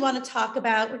next thing we want to talk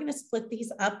about, we're going to split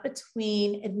these up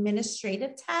between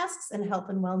administrative tasks and health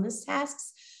and wellness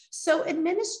tasks. So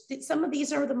some of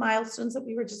these are the milestones that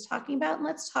we were just talking about. And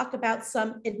let's talk about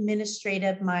some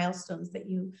administrative milestones that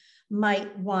you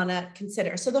might want to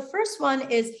consider. So the first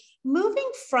one is moving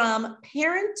from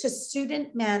parent to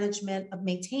student management of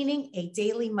maintaining a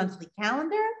daily, monthly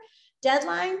calendar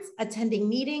deadlines, attending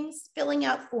meetings, filling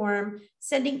out form,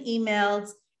 sending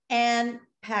emails, and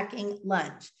packing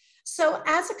lunch. So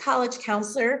as a college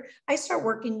counselor, I start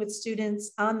working with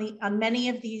students on many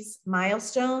of these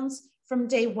milestones from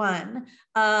day one,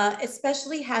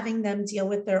 especially having them deal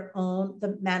with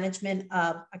the management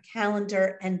of a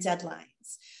calendar and deadlines.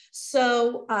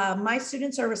 So my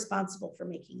students are responsible for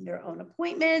making their own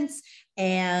appointments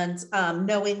and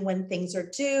knowing when things are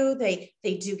due. They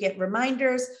do get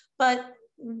reminders, but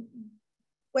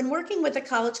when working with a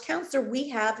college counselor, we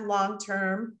have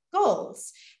long-term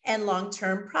goals and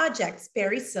long-term projects,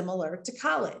 very similar to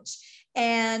college.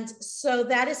 And so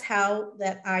that is how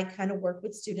that I kind of work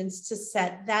with students to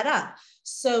set that up.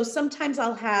 So sometimes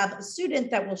I'll have a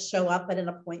student that will show up at an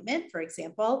appointment, for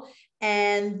example,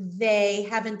 and they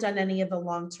haven't done any of the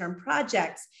long-term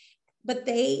projects, but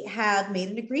they have made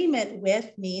an agreement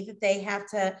with me that they have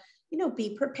to,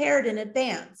 be prepared in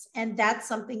advance. And that's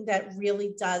something that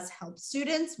really does help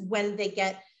students when they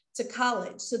get to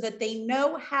college, so that they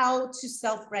know how to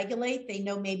self-regulate. They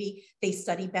know maybe they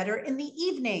study better in the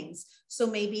evenings. So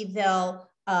maybe they'll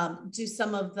do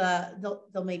some of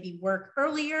they'll maybe work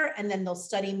earlier and then they'll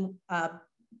study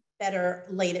better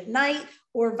late at night,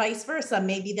 or vice versa.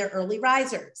 Maybe they're early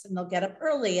risers and they'll get up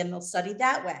early and they'll study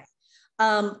that way.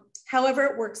 However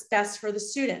it works best for the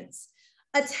students.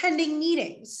 Attending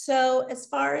meetings. So as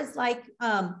far as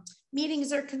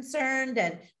meetings are concerned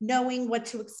and knowing what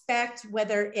to expect,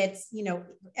 whether it's,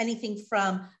 anything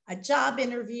from a job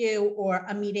interview or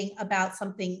a meeting about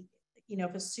something,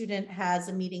 if a student has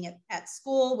a meeting at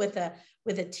school with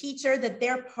a teacher, that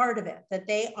they're part of it, that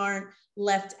they aren't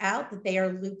left out, that they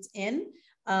are looped in,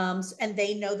 and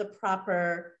they know the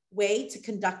proper way to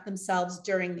conduct themselves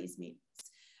during these meetings.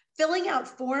 Filling out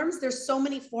forms. There's so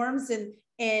many forms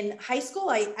in high school.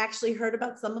 I actually heard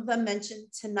about some of them mentioned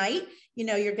tonight.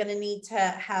 You're going to need to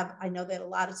have, I know that a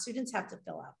lot of students have to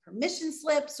fill out permission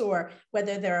slips, or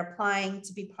whether they're applying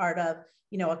to be part of,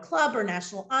 a club or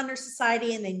National Honor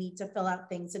Society, and they need to fill out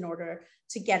things in order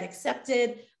to get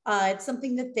accepted. It's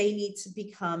something that they need to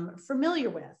become familiar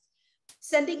with.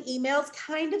 Sending emails,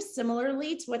 kind of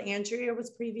similarly to what Andrea was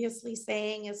previously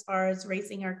saying, as far as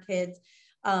raising our kids,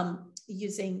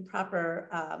 using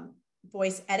proper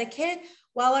voice etiquette.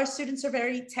 While our students are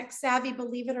very tech savvy,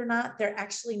 believe it or not, they're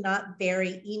actually not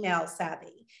very email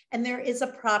savvy. And there is a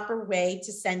proper way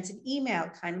to send an email,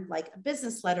 kind of like a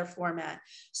business letter format.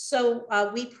 So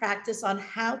we practice on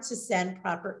how to send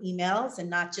proper emails, and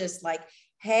not just like,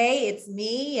 hey, it's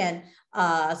me, and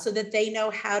so that they know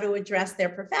how to address their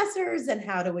professors and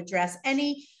how to address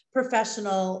any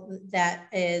professional that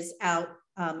is out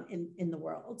in the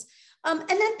world. And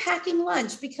then packing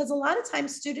lunch, because a lot of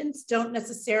times students don't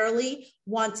necessarily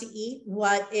want to eat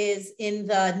what is in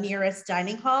the nearest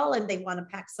dining hall, and they want to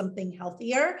pack something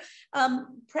healthier.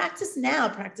 Practice now,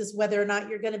 practice whether or not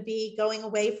you're going to be going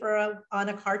away on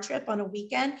a car trip on a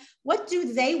weekend. What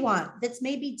do they want that's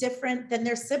maybe different than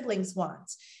their siblings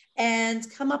want? And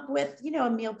come up with, a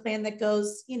meal plan that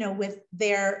goes, with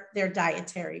their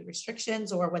dietary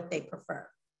restrictions or what they prefer.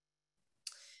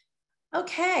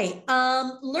 Okay,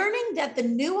 learning that the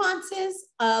nuances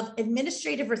of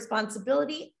administrative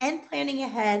responsibility and planning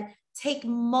ahead take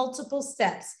multiple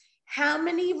steps. How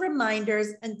many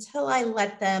reminders until I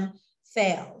let them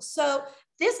fail? So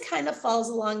this kind of falls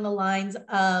along the lines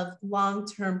of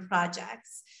long-term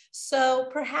projects. So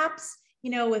perhaps,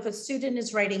 if a student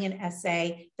is writing an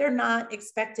essay, they're not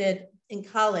expected in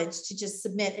college to just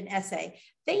submit an essay.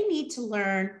 They need to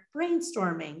learn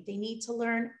brainstorming. They need to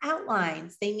learn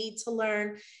outlines. They need to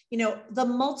learn, the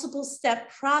multiple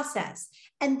step process.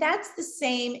 And that's the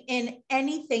same in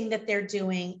anything that they're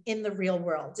doing in the real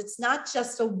world. It's not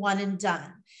just a one and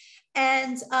done.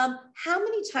 And how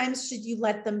many times should you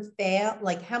let them fail?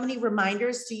 Like, how many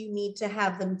reminders do you need to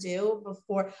have them do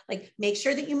before? Like, make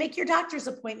sure that you make your doctor's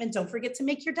appointment. Don't forget to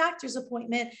make your doctor's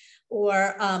appointment.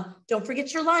 Or don't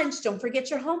forget your lunch. Don't forget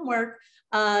your homework.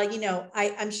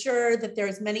 I'm sure that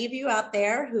there's many of you out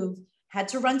there who've had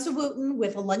to run to Wooten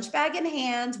with a lunch bag in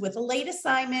hand, with a late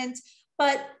assignment.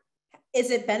 But is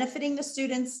it benefiting the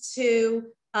students to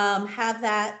have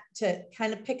that to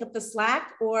kind of pick up the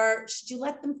slack, or should you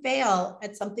let them fail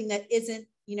at something that isn't,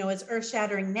 as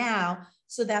earth-shattering now,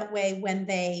 so that way when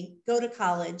they go to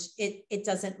college, it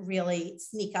doesn't really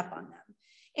sneak up on them?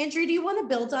 Andrea, do you want to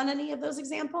build on any of those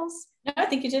examples? No, I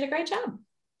think you did a great job.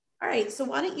 All right, so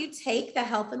why don't you take the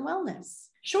health and wellness?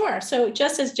 Sure. So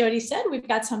just as Jodi said, we've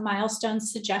got some milestone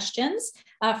suggestions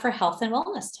for health and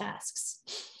wellness tasks.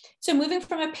 So moving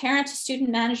from a parent to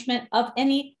student management of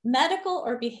any medical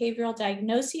or behavioral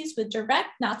diagnoses with direct,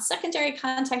 not secondary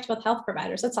contact with health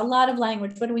providers. That's a lot of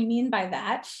language. What do we mean by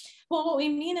that? Well, what we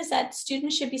mean is that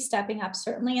students should be stepping up,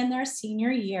 certainly in their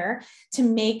senior year, to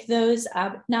make those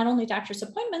not only doctor's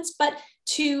appointments, but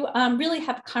to really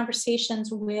have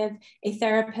conversations with a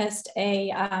therapist,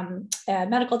 a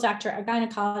medical doctor, a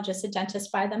gynecologist, a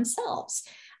dentist by themselves.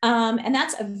 And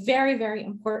that's a very, very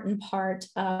important part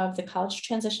of the college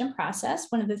transition process.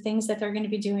 One of the things that they're going to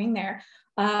be doing there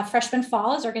freshman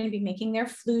fall is they're going to be making their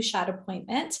flu shot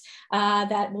appointment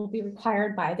that will be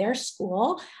required by their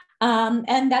school.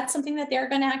 And that's something that they're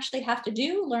going to actually have to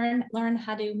do, learn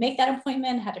how to make that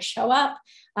appointment, how to show up,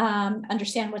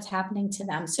 understand what's happening to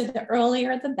them. So the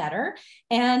earlier, the better.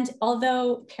 And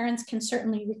although parents can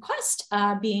certainly request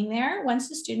being there, once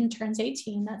the student turns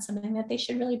 18, that's something that they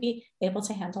should really be able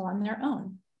to handle on their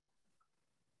own.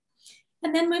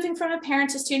 And then moving from a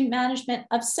parent to student management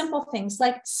of simple things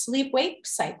like sleep-wake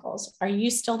cycles. Are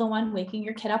you still the one waking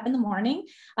your kid up in the morning,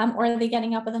 or are they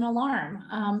getting up with an alarm?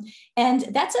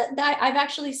 And I've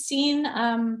actually seen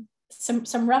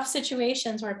some rough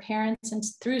situations where parents and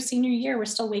through senior year were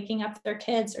still waking up their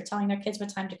kids or telling their kids what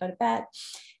time to go to bed.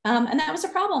 And that was a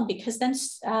problem because then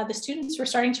the students were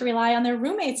starting to rely on their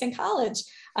roommates in college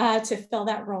to fill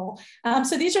that role.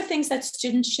 So these are things that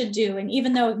students should do. And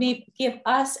even though it may give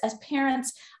us as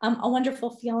parents a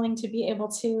wonderful feeling to be able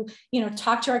to,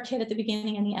 talk to our kid at the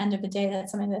beginning and the end of the day,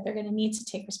 that's something that they're going to need to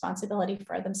take responsibility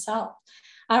for themselves.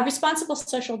 Responsible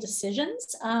social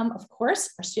decisions. Of course,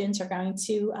 our students are going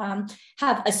to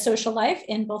have a social life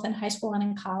both in high school and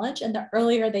in college. And the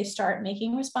earlier they start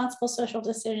making responsible social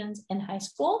decisions in high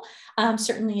school,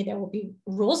 certainly there will be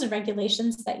rules and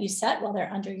regulations that you set while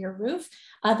they're under your roof.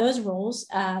 Those rules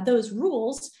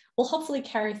will hopefully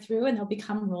carry through and they'll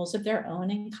become rules of their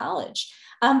own in college.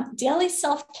 Daily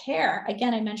self-care.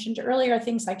 Again, I mentioned earlier,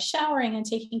 things like showering and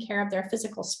taking care of their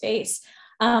physical space.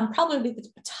 Probably the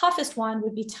toughest one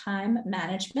would be time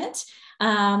management.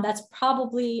 That's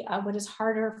probably what is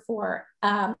harder for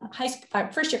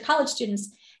first-year college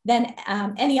students than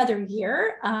any other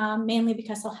year, mainly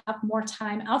because they'll have more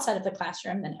time outside of the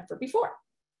classroom than ever before.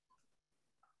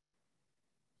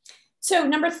 So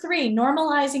number 3,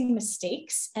 normalizing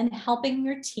mistakes and helping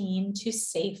your team to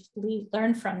safely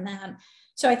learn from them.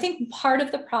 So I think part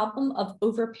of the problem of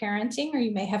overparenting, or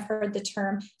you may have heard the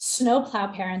term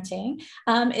snowplow parenting,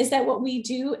 is that what we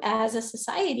do as a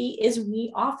society is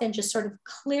we often just sort of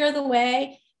clear the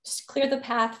way, just clear the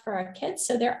path for our kids.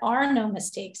 So there are no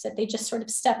mistakes, that they just sort of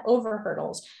step over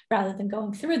hurdles rather than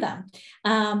going through them.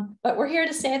 But we're here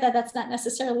to say that that's not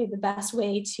necessarily the best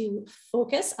way to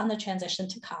focus on the transition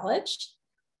to college.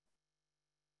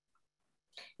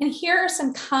 And here are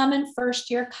some common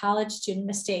first-year college student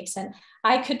mistakes. And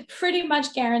I could pretty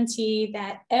much guarantee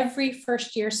that every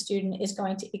first-year student is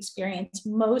going to experience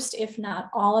most, if not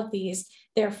all of these,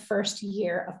 their first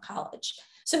year of college.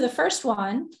 So the first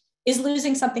one is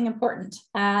losing something important.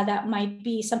 That might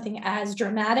be something as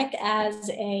dramatic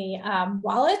as a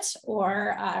wallet or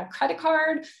a credit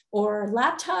card or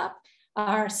laptop.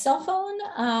 Our cell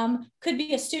phone could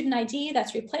be a student ID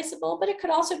that's replaceable, but it could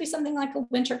also be something like a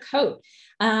winter coat.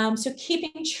 So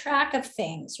keeping track of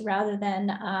things rather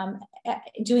than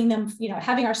doing them,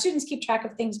 having our students keep track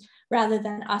of things rather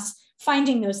than us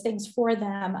finding those things for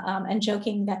them and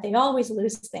joking that they always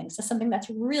lose things. That's something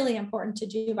that's really important to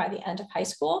do by the end of high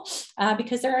school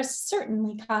because there are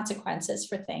certainly consequences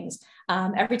for things.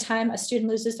 Every time a student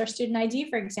loses their student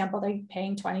ID, for example, they're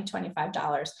paying $20,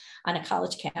 $25 on a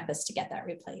college campus to get that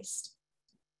replaced.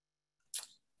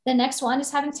 The next one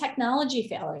is having technology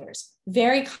failures,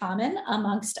 very common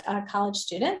amongst college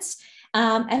students.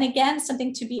 And again,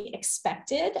 something to be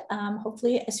expected,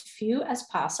 hopefully as few as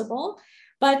possible.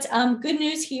 But good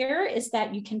news here is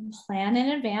that you can plan in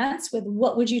advance with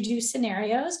what would you do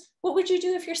scenarios. What would you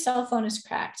do if your cell phone is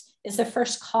cracked? Is the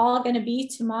first call going to be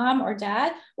to mom or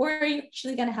dad, or are you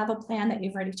actually going to have a plan that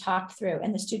you've already talked through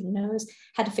and the student knows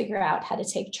how to figure out how to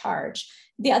take charge?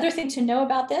 The other thing to know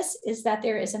about this is that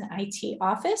there is an IT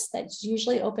office that's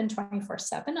usually open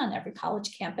 24/7 on every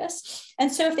college campus.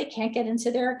 And so if they can't get into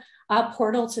their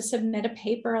portal to submit a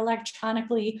paper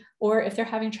electronically, or if they're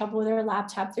having trouble with their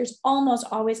laptop, there's almost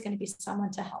always going to be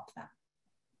someone to help them.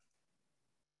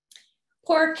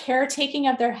 Poor caretaking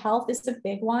of their health is a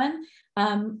big one.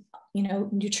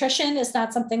 nutrition is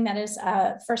not something that is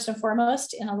first and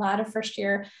foremost in a lot of first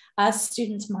year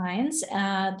students' minds.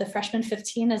 The freshman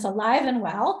 15 is alive and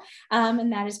well,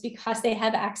 and that is because they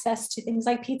have access to things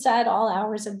like pizza at all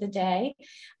hours of the day.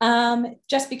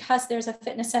 Just because there's a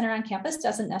fitness center on campus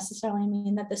doesn't necessarily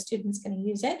mean that the student's going to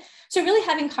use it. So really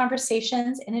having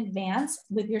conversations in advance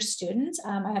with your students.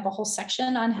 I have a whole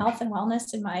section on health and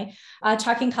wellness in my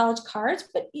Talking College cards,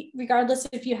 but regardless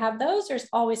if you have those, there's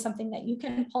always something that you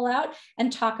can pull out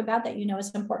and talk about that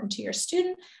is important to your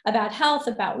student, about health,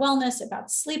 about wellness,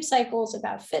 about sleep cycles,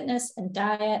 about fitness and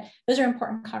diet. Those are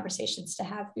important conversations to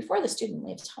have before the student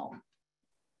leaves home.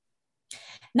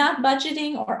 Not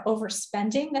budgeting or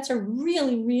overspending, that's a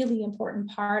really, really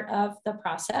important part of the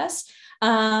process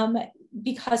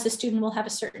because the student will have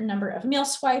a certain number of meal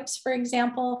swipes, for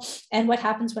example, and what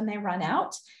happens when they run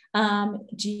out.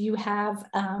 Do you have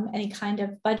any kind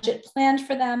of budget planned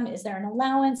for them? Is there an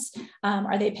allowance?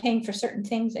 Are they paying for certain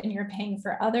things and you're paying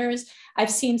for others? I've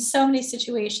seen so many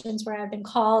situations where I've been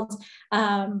called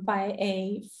by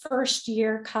a first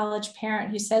year college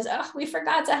parent who says, oh, we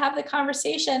forgot to have the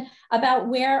conversation about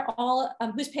where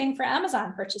who's paying for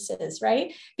Amazon purchases,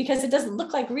 right? Because it doesn't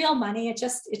look like real money. It's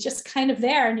just kind of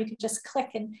there and you can just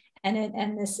click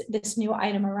and this new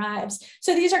item arrives.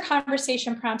 So these are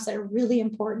conversation prompts that are really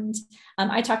important.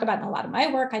 I talk about in a lot of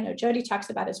my work. I know Jodi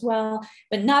talks about as well,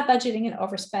 but not budgeting and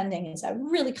overspending is a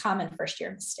really common first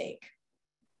year mistake.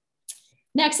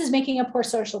 Next is making a poor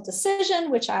social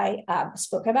decision, which I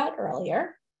spoke about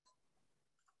earlier.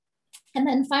 And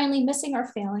then finally, missing or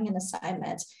failing an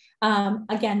assignment.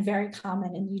 Again, very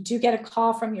common. And you do get a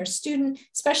call from your student,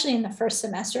 especially in the first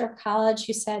semester of college,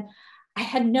 who said, I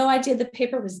had no idea the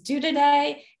paper was due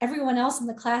today. Everyone else in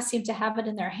the class seemed to have it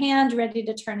in their hand, ready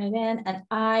to turn it in, and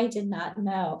I did not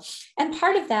know. And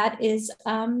part of that is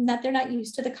that they're not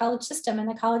used to the college system. And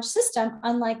the college system,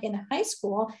 unlike in high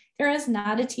school, there is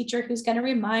not a teacher who's going to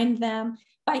remind them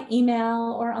by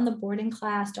email or on the board in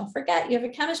class. Don't forget, you have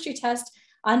a chemistry test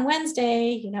on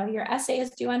Wednesday, your essay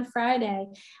is due on Friday.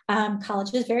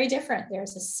 College is very different.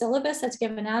 There's a syllabus that's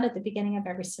given out at the beginning of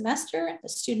every semester. The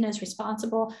student is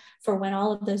responsible for when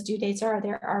all of those due dates are.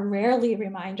 There are rarely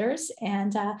reminders,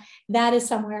 and that is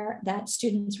somewhere that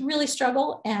students really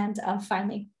struggle and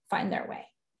finally find their way.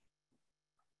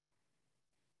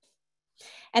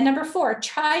 And number 4,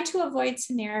 try to avoid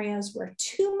scenarios where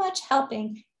too much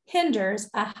helping hinders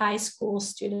a high school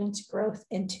student's growth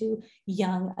into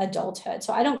young adulthood.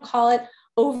 So I don't call it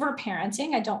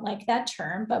over-parenting. I don't like that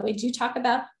term, but we do talk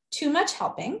about too much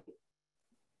helping.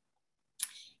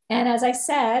 And as I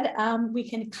said, we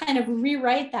can kind of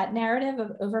rewrite that narrative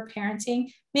of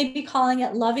over-parenting, maybe calling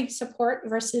it loving support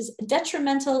versus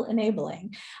detrimental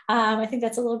enabling. I think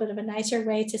that's a little bit of a nicer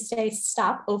way to say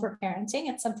stop over-parenting.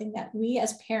 It's something that we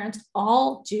as parents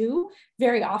all do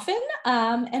very often.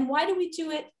 And why do we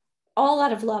do it? All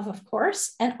out of love, of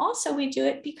course. And also we do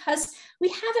it because we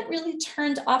haven't really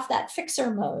turned off that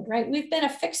fixer mode, right? We've been a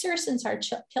fixer since our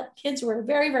kids were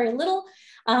very, very little,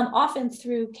 often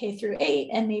through K through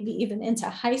 8 and maybe even into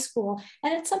high school.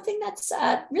 And it's something that's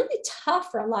really tough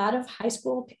for a lot of high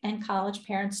school and college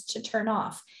parents to turn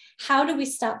off. How do we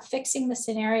stop fixing the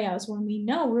scenarios when we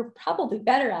know we're probably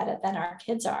better at it than our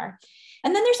kids are?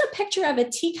 And then there's a picture of a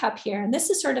teacup here. And this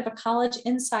is sort of a college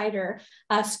insider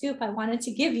scoop I wanted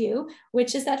to give you,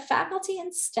 which is that faculty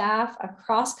and staff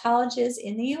across colleges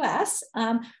in the US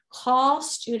call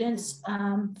students,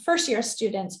 first year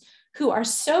students, who are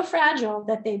so fragile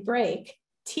that they break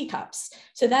teacups.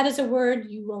 So that is a word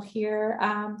you will hear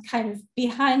kind of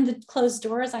behind the closed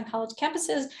doors on college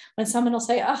campuses when someone will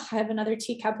say, oh, I have another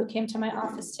teacup who came to my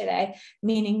office today,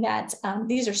 meaning that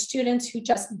these are students who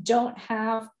just don't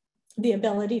have the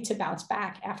ability to bounce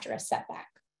back after a setback.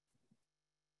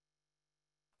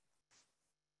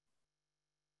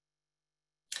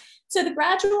 So the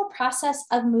gradual process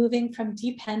of moving from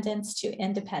dependence to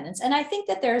independence. And I think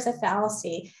that there is a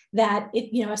fallacy that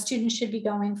a student should be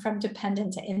going from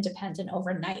dependent to independent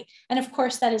overnight. And of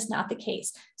course, that is not the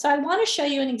case. So I want to show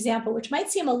you an example, which might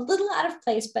seem a little out of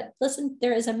place, but listen,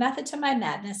 there is a method to my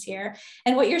madness here.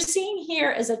 And what you're seeing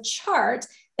here is a chart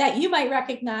that you might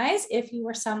recognize if you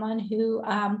were someone who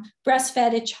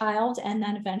breastfed a child and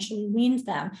then eventually weaned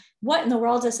them. What in the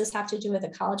world does this have to do with the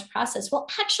college process? Well,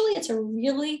 actually, it's a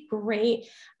really great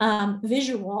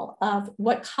visual of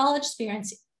what college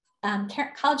students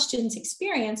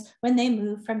experience when they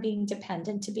move from being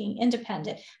dependent to being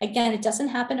independent. Again, it doesn't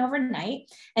happen overnight.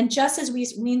 And just as we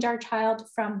weaned our child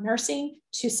from nursing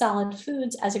to solid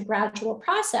foods as a gradual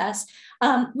process,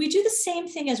 we do the same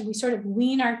thing as we sort of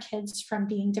wean our kids from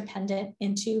being dependent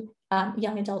into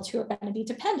young adults who are going to be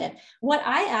dependent. What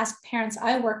I ask parents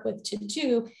I work with to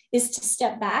do is to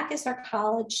step back as our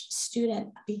college student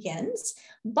begins,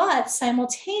 but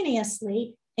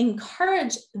simultaneously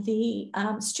encourage the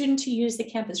student to use the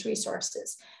campus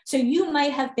resources. So you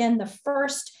might have been the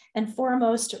first and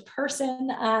foremost person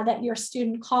that your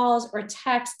student calls or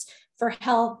texts for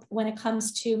help when it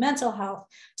comes to mental health,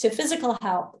 to physical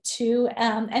health, to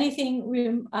anything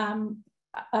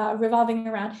revolving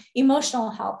around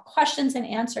emotional help, questions and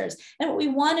answers. And what we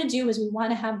want to do is we want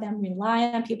to have them rely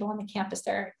on people on the campus.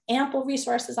 There are ample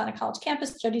resources on a college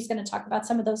campus. Jodi's going to talk about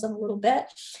some of those in a little bit.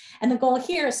 And the goal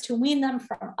here is to wean them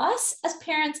from us as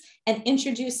parents and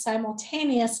introduce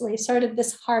simultaneously sort of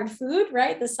this hard food,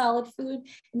 right? The solid food,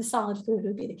 and the solid food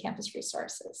would be the campus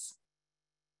resources.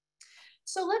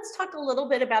 So let's talk a little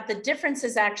bit about the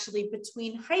differences actually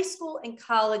between high school and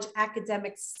college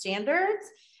academic standards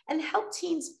and help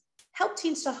teens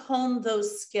to hone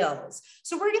those skills.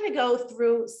 So we're going to go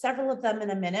through several of them in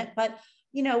a minute, but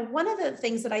you know, one of the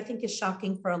things that I think is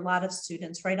shocking for a lot of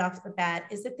students right off the bat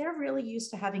is that they're really used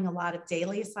to having a lot of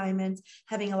daily assignments,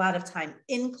 having a lot of time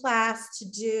in class to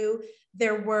do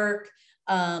their work,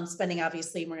 spending,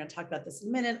 obviously, we're going to talk about this in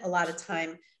a minute, a lot of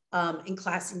time in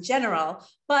class in general.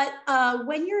 But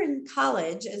when you're in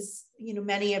college, as you know,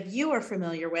 many of you are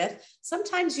familiar with,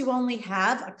 sometimes you only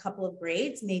have a couple of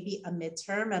grades, maybe a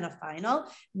midterm and a final.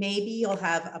 Maybe you'll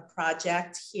have a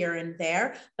project here and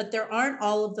there, but there aren't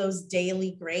all of those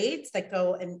daily grades that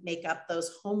go and make up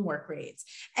those homework grades.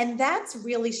 And that's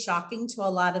really shocking to a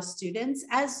lot of students,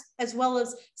 as well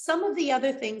as some of the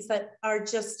other things that are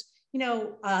just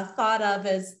thought of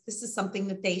as this is something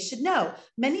that they should know.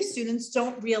 Many students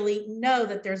don't really know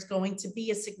that there's going to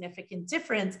be a significant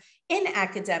difference in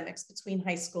academics between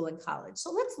high school and college.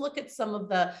 So let's look at some of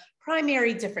the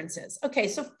primary differences. Okay,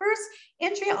 so first,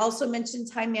 Andrea also mentioned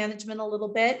time management a little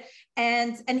bit,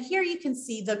 and here you can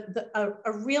see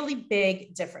a really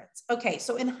big difference. Okay,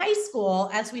 so in high school,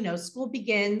 as we know, school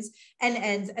begins and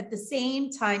ends at the same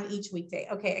time each weekday.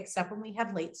 Okay, except when we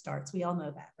have late starts, we all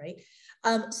know that, right?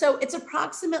 So it's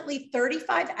approximately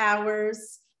 35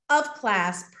 hours of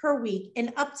class per week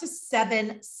in up to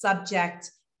 7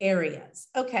 subject areas.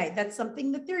 Okay, that's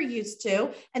something that they're used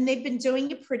to, and they've been doing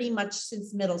it pretty much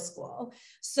since middle school.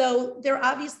 So there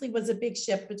obviously was a big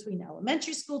shift between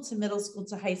elementary school to middle school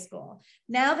to high school.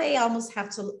 Now they almost have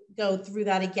to go through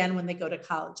that again when they go to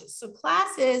colleges. So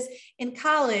classes in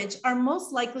college are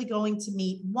most likely going to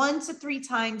meet 1 to 3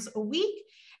 times a week.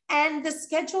 And the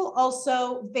schedule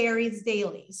also varies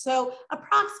daily. So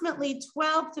approximately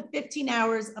 12 to 15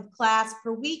 hours of class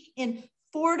per week in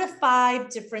 4 to 5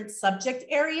 different subject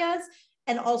areas.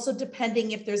 And also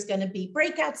depending if there's going to be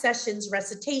breakout sessions,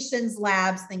 recitations,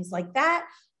 labs, things like that.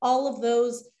 All of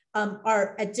those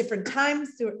are at different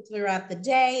times throughout the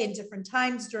day and different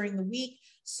times during the week.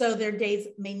 So their days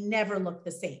may never look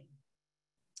the same.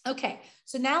 Okay,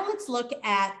 so now let's look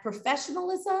at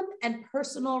professionalism and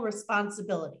personal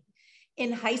responsibility.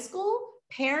 In high school,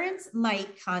 parents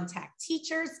might contact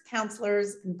teachers,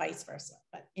 counselors, and vice versa.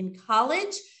 But in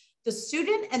college, the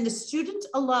student and the student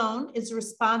alone is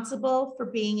responsible for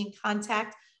being in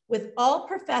contact with all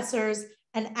professors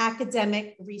and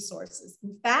academic resources.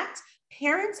 In fact,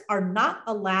 parents are not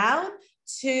allowed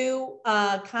to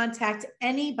contact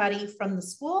anybody from the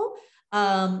school.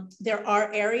 There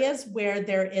are areas where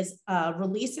there is a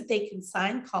release that they can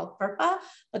sign called FERPA,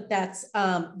 but that's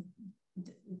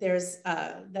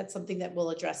something that we'll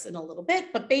address in a little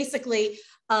bit. But basically,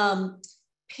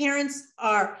 parents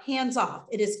are hands off.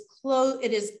 It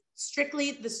is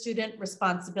strictly the student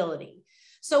responsibility.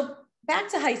 So back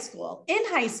to high school. In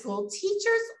high school,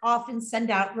 teachers often send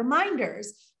out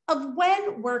reminders of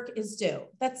when work is due.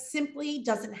 That simply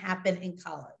doesn't happen in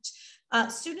college.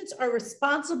 Students are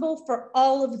responsible for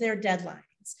all of their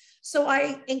deadlines. So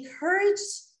I encourage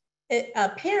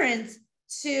parents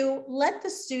to let the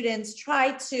students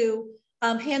try to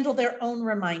handle their own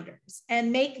reminders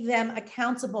and make them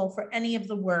accountable for any of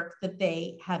the work that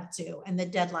they have due and the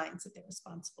deadlines that they're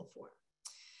responsible for.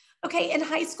 Okay, in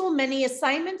high school, many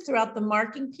assignments throughout the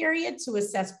marking period to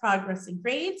assess progress and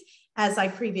grades, as I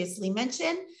previously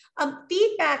mentioned.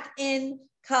 Feedback in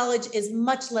college is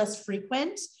much less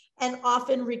frequent and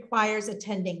often requires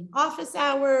attending office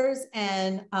hours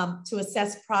and to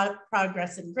assess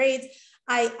progress and grades.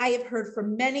 I have heard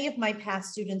from many of my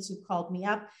past students who called me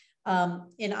up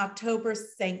in October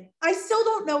saying, I still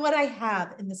don't know what I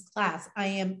have in this class. I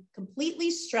am completely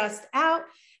stressed out.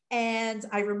 And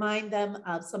I remind them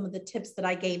of some of the tips that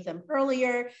I gave them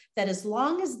earlier, that as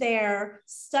long as they're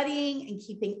studying and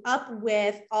keeping up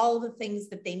with all of the things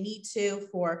that they need to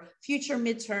for future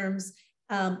midterms,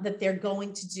 that they're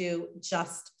going to do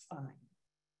just fine.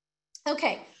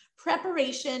 Okay,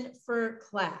 preparation for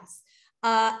class.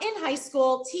 In high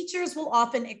school, teachers will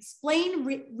often explain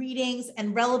readings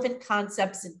and relevant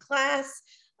concepts in class.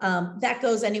 That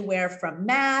goes anywhere from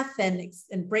math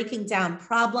and breaking down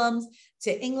problems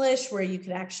to English, where you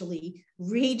could actually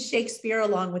read Shakespeare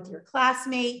along with your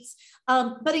classmates.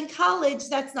 But in college,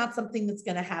 that's not something that's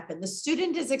going to happen. The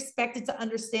student is expected to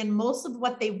understand most of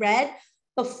what they read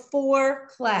before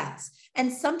class.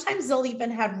 And sometimes they'll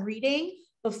even have reading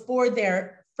before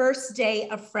their first day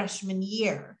of freshman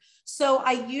year. So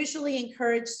I usually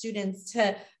encourage students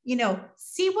to,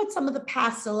 see what some of the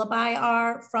past syllabi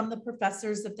are from the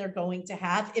professors that they're going to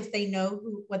have, if they know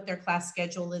what their class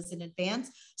schedule is in advance,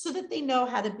 so that they know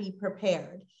how to be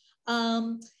prepared.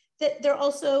 That they're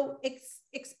also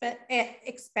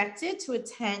expected to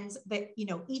attend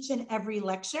each and every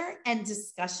lecture and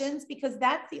discussions, because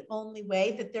that's the only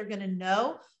way that they're going to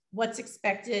know what's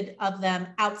expected of them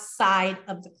outside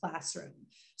of the classroom.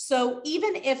 So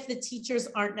even if the teachers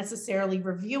aren't necessarily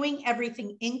reviewing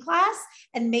everything in class,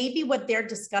 and maybe what they're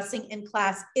discussing in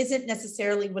class isn't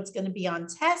necessarily what's going to be on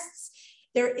tests,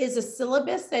 there is a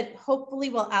syllabus that hopefully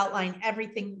will outline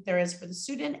everything there is for the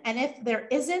student. And if there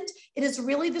isn't, it is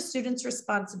really the student's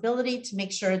responsibility to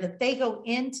make sure that they go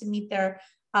in to meet their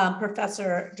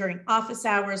professor during office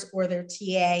hours or their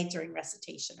TA during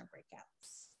recitation or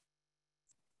breakouts.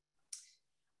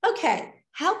 Okay,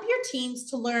 help your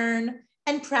teens to learn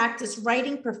and practice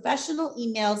writing professional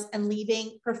emails and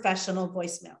leaving professional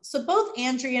voicemails. So both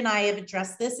Andrea and I have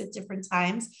addressed this at different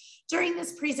times during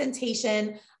this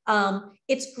presentation.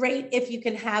 It's great if you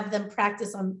can have them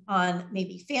practice on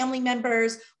maybe family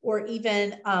members, or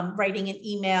even writing an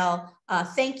email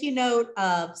thank you note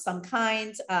of some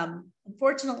kind.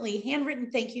 Unfortunately,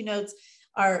 handwritten thank you notes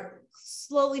are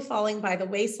slowly falling by the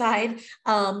wayside,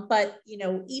 but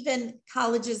even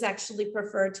colleges actually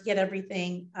prefer to get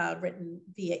everything written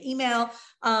via email.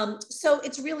 So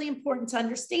it's really important to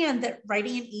understand that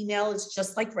writing an email is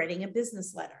just like writing a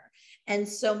business letter. And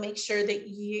so make sure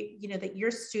that that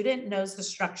your student knows the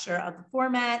structure of the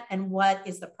format and what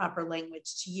is the proper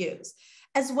language to use,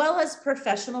 as well as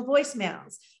professional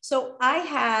voicemails. So I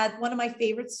had, one of my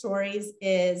favorite stories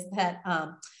is that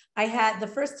I had, the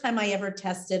first time I ever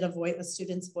tested a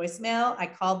student's voicemail, I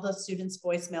called the student's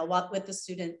voicemail with the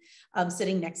student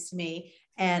sitting next to me.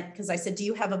 And because I said, do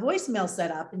you have a voicemail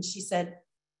set up? And she said,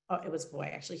 oh, it was a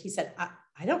boy, actually. He said, I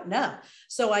don't know.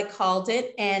 So I called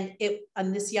it, and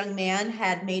this young man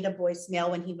had made a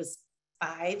voicemail when he was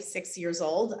 5, 6 years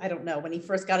old. I don't know, when he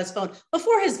first got his phone,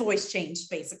 before his voice changed,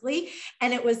 basically.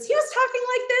 And he was talking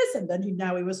like this, and then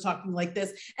now he was talking like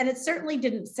this. And it certainly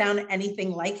didn't sound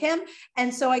anything like him.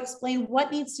 And so I explained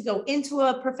what needs to go into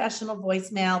a professional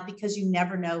voicemail, because you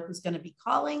never know who's going to be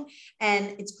calling.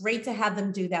 And it's great to have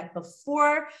them do that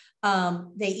before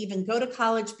they even go to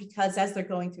college, because as they're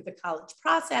going through the college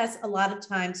process, a lot of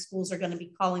times schools are going to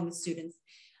be calling the students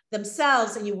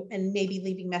themselves, and maybe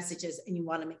leaving messages, and you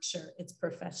want to make sure it's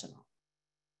professional.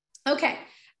 Okay,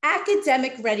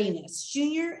 academic readiness,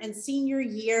 junior and senior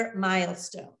year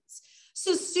milestones.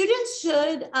 So students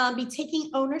should be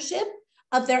taking ownership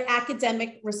of their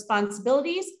academic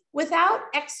responsibilities without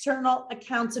external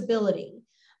accountability.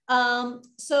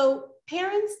 So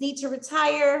parents need to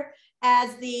retire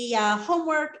as the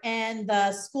homework and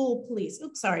the school police.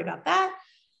 Oops, sorry about that.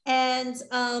 And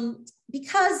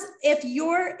because if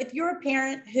you're a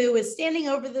parent who is standing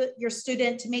over your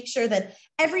student to make sure that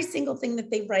every single thing that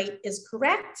they write is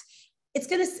correct, it's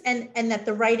going to, and that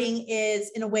the writing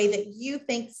is in a way that you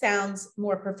think sounds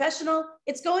more professional,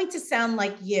 it's going to sound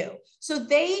like you. So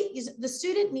the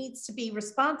student needs to be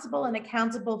responsible and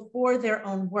accountable for their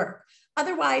own work.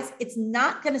 Otherwise, it's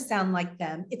not going to sound like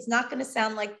them. It's not going to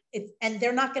sound like it, and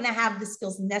they're not going to have the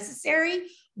skills necessary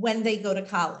when they go to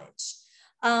college.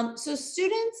 So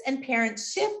students and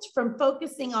parents shift from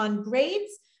focusing on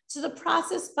grades to the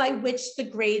process by which the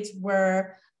grades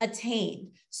were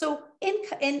attained. So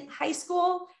in high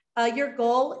school, your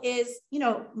goal is,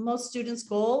 most students'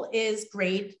 goal is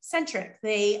grade centric.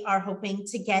 They are hoping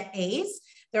to get A's.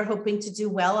 They're hoping to do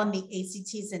well on the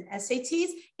ACTs and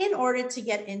SATs in order to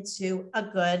get into a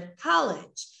good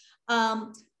college.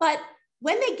 But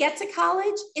when they get to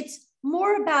college, it's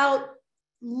more about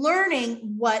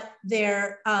learning what's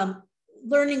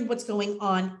going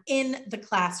on in the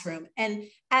classroom, and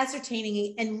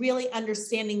ascertaining and really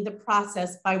understanding the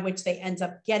process by which they end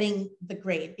up getting the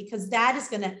grade, because that is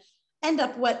going to end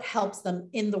up what helps them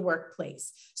in the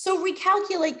workplace. So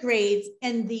recalculate grades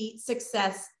and the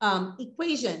success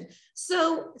equation.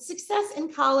 So success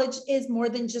in college is more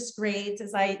than just grades,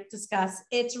 as I discussed.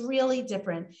 It's really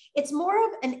different. It's more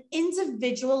of an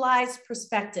individualized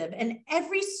perspective, and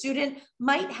every student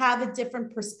might have a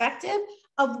different perspective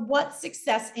of what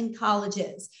success in college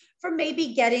is. From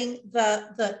maybe getting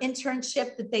the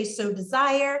internship that they so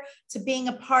desire, to being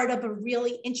a part of a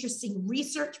really interesting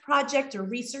research project or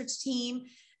research team,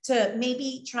 to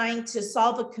maybe trying to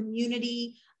solve a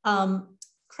community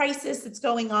crisis that's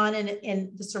going on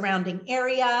in the surrounding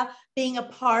area, being a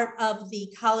part of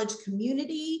the college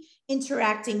community,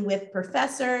 interacting with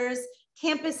professors,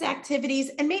 campus activities,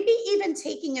 and maybe even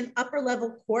taking an upper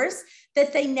level course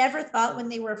that they never thought when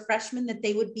they were a freshman that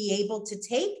they would be able to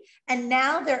take. And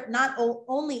now they're not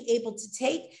only able to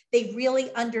take, they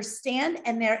really understand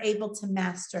and they're able to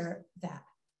master that.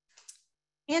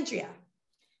 Andrea.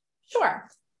 Sure.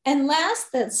 And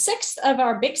last, the sixth of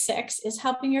our big six is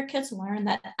helping your kids learn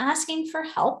that asking for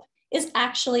help is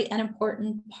actually an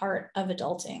important part of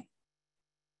adulting.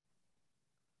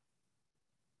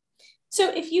 So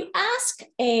if you ask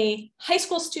a high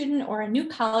school student or a new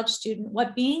college student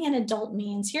what being an adult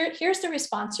means, here's the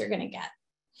response you're going to get.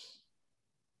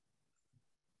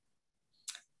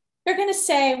 They're going to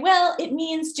say, well, it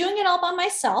means doing it all by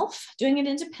myself, doing it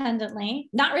independently,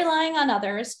 not relying on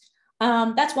others.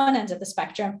 That's one end of the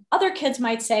spectrum. Other kids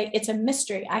might say, it's a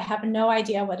mystery. I have no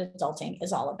idea what adulting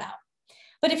is all about.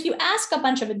 But if you ask a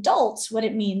bunch of adults what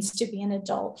it means to be an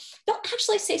adult, they'll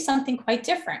actually say something quite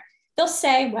different. They'll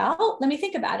say, well, let me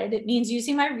think about it. It means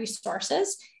using my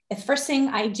resources. The first thing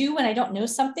I do when I don't know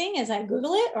something is I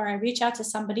Google it or I reach out to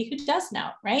somebody who does know,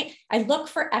 right? I look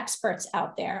for experts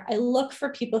out there. I look for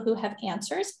people who have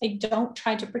answers. I don't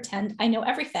try to pretend I know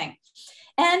everything.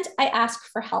 And I ask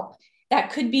for help. That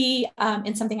could be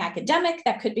in something academic,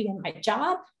 that could be in my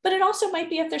job, but it also might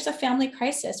be if there's a family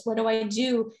crisis. What do I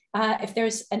do if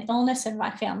there's an illness in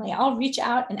my family? I'll reach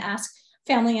out and ask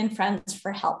family and friends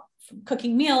for help, from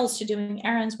cooking meals to doing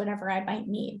errands, whatever I might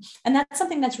need. And that's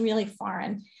something that's really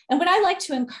foreign. And what I like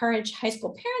to encourage high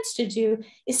school parents to do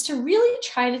is to really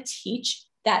try to teach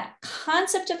that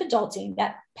concept of adulting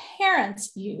that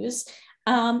parents use,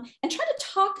 and try to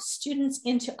talk students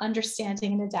into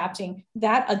understanding and adapting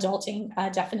that adulting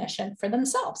definition for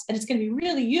themselves. And it's going to be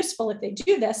really useful if they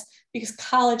do this, because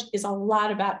college is a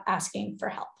lot about asking for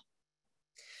help.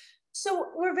 So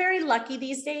we're very lucky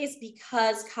these days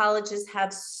because colleges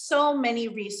have so many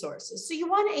resources. So you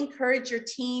want to encourage your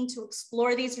teen to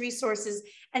explore these resources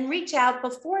and reach out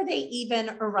before they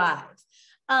even arrive.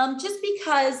 Just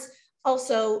because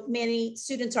also many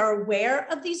students are aware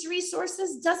of these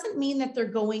resources doesn't mean that they're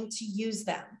going to use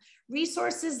them.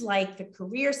 Resources like the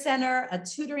Career Center, a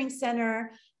tutoring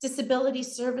center, disability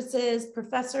services,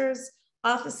 professors,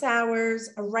 office hours,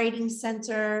 a writing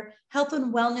center, health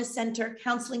and wellness center,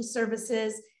 counseling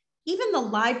services, even the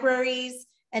libraries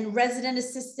and resident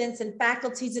assistants and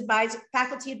faculty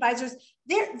advisors,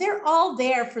 they're all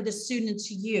there for the student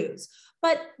to use.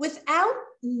 But without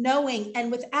knowing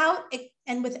and without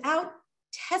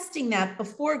testing that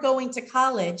before going to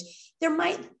college,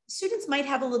 students might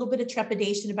have a little bit of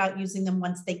trepidation about using them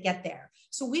once they get there.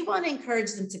 So we want to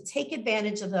encourage them to take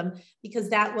advantage of them, because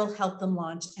that will help them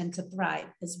launch and to thrive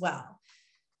as well.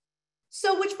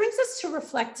 So which brings us to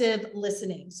reflective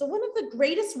listening. So one of the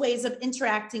greatest ways of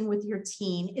interacting with your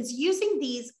teen is using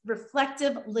these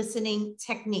reflective listening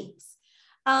techniques.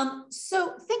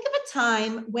 So think of a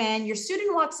time when your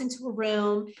student walks into a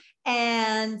room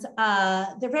and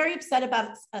they're very upset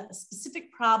about a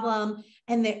specific problem,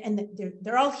 and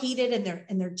they're all heated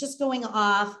and they're just going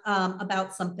off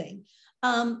about something.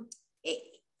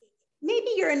 Maybe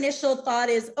your initial thought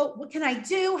is, oh, what can I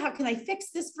do? How can I fix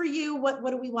this for you? What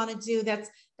do we want to do? That's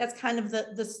kind of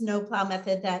the snowplow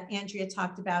method that Andrea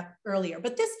talked about earlier.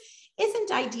 But this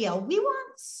isn't ideal. We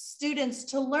want students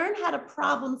to learn how to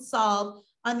problem solve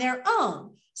on their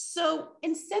own. So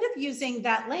instead of using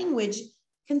that language,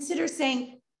 consider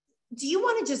saying, do you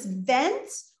want to just vent,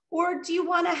 or do you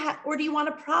want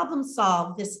to problem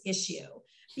solve this issue?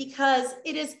 Because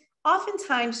it is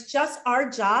oftentimes just our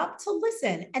job to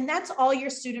listen, and that's all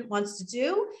your student wants to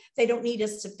do. They don't need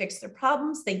us to fix their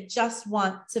problems. They just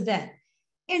want to vent.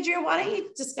 Andrea, why don't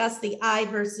you discuss the I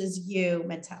versus you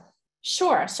mentality?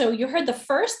 Sure. So you heard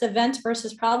the vent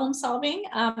versus problem solving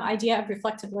idea of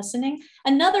reflective listening.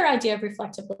 Another idea of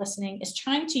reflective listening is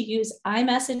trying to use I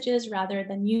messages rather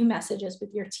than you messages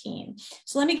with your teen.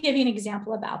 So let me give you an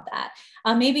example about that.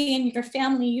 Maybe in your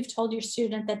family, you've told your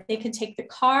student that they can take the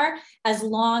car as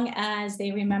long as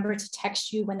they remember to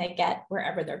text you when they get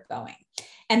wherever they're going.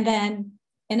 And then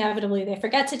inevitably they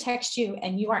forget to text you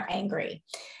and you are angry.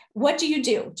 What do?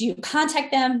 Do you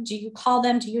contact them? Do you call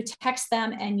them? Do you text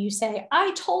them and you say,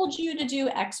 I told you to do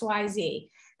X, Y, Z.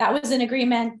 That was an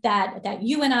agreement that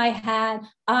you and I had.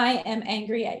 I am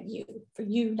angry at you for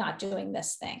you not doing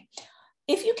this thing.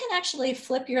 If you can actually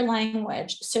flip your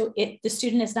language so the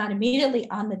student is not immediately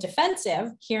on the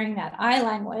defensive, hearing that I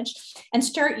language, and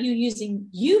start using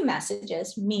you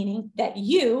messages, meaning that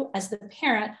you as the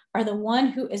parent are the one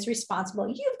who is responsible.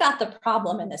 You've got the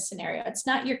problem in this scenario. It's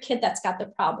not your kid that's got the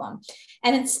problem.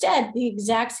 And instead, the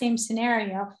exact same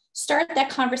scenario, start that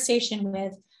conversation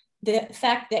with the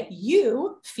fact that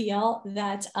you feel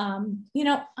that,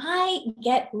 I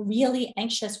get really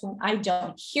anxious when I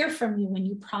don't hear from you when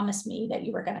you promised me that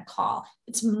you were going to call.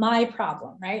 It's my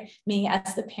problem, right? Me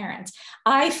as the parent.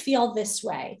 I feel this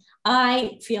way.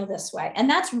 I feel this way. And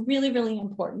that's really, really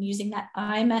important, using that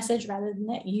I message rather than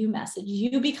that you message.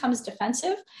 You becomes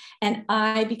defensive and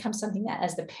I become something that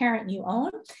as the parent you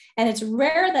own. And it's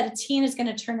rare that a teen is going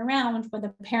to turn around when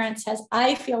the parent says,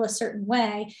 I feel a certain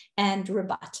way, and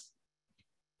rebut.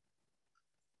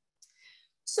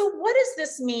 So what does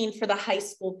this mean for the high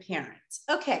school parents?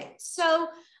 Okay, so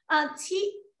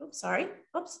tease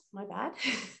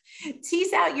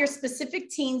out your specific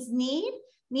teen's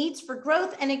needs for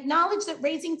growth, and acknowledge that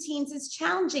raising teens is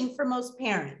challenging for most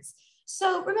parents.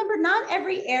 So remember, not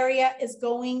every area is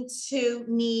going to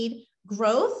need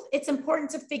growth. It's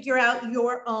important to figure out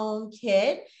your own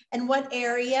kid and what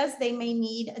areas they may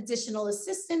need additional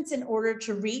assistance in order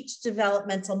to reach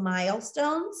developmental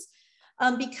milestones.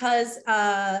 Because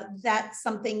that's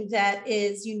something that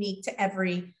is unique to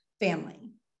every family.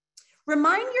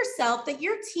 Remind yourself that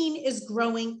your teen is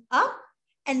growing up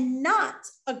and not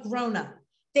a grown-up.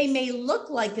 They may look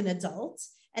like an adult.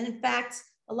 And in fact,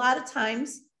 a lot of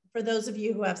times, for those of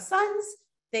you who have sons,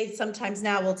 they sometimes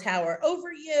now will tower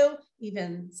over you.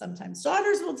 Even sometimes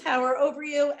daughters will tower over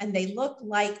you and they look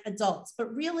like adults.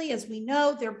 But really, as we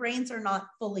know, their brains are not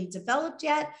fully developed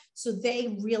yet. So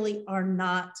they really are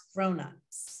not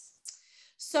grown-ups.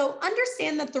 So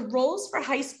understand that the roles for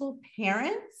high school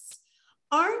parents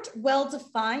aren't well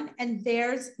defined, and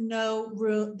there's no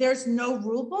rule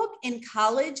book in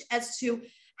college as to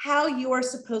how you are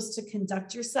supposed to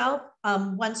conduct yourself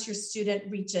once your student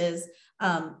reaches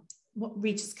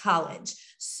college.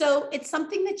 So it's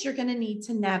something that you're going to need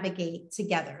to navigate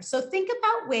together. So think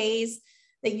about ways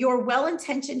that your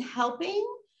well-intentioned helping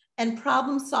and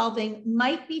problem solving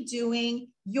might be doing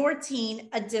your teen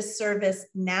a disservice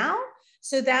now.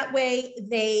 So that way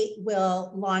they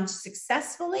will launch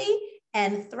successfully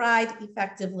and thrive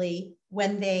effectively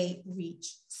when they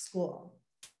reach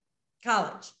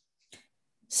college.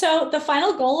 So the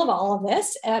final goal of all of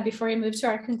this, before we move to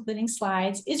our concluding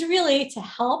slides, is really to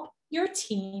help your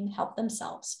teen help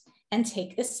themselves and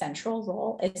take this central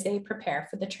role as they prepare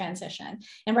for the transition.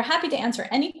 And we're happy to answer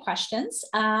any questions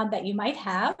that you might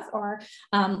have, or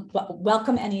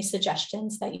welcome any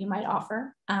suggestions that you might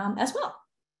offer as well.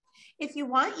 If you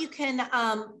want, you can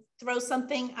throw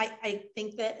something. I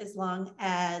think that as long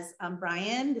as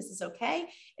Brian, this is okay.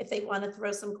 If they want to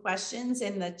throw some questions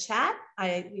in the chat,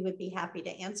 we would be happy to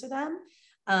answer them.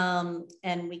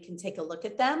 And we can take a look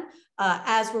at them.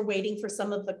 As we're waiting for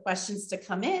some of the questions to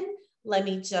come in, let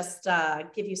me just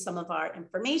give you some of our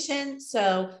information.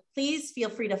 So please feel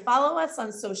free to follow us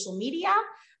on social media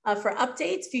for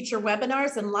updates, future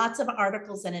webinars, and lots of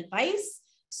articles and advice.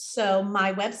 So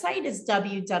my website is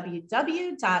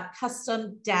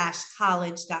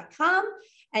www.custom-college.com.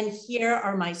 And here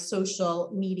are my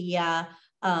social media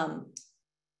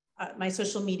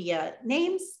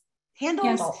names.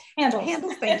 Handles,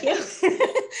 thank you.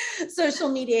 Social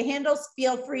media handles,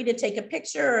 feel free to take a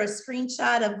picture or a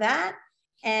screenshot of that.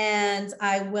 And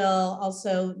I will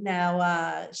also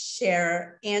now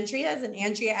share Andrea's, and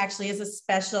Andrea actually has a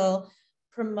special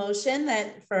promotion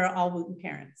for all Wooten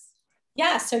parents.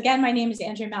 Yeah, so again, my name is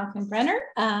Andrea Malkin Brenner.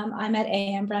 I'm at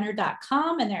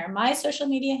ambrenner.com, and there are my social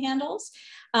media handles.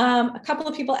 A couple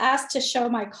of people asked to show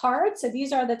my cards. So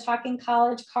these are the Talking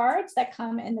College cards that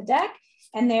come in the deck.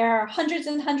 And there are hundreds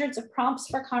and hundreds of prompts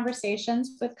for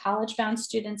conversations with college-bound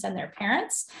students and their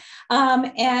parents.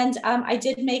 I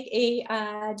did make a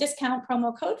discount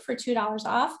promo code for $2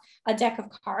 off a deck of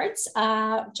cards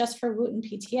just for Wooten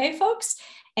PTA folks.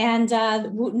 And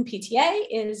Wooten PTA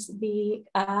is the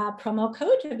promo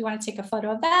code. If you want to take a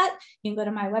photo of that, you can go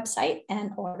to my website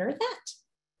and order that.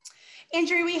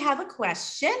 Andrea, we have a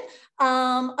question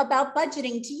about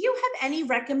budgeting. Do you have any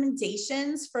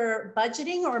recommendations for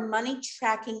budgeting or money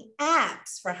tracking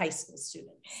apps for high school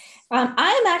students?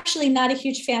 I'm actually not a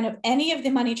huge fan of any of the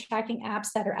money tracking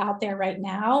apps that are out there right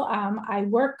now. I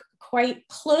work quite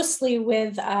closely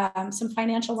with some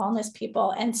financial wellness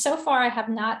people. And so far, I have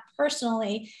not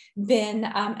personally been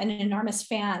an enormous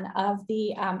fan of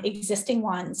the existing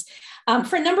ones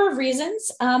for a number of reasons.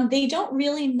 They don't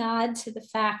really nod to the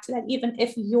fact that even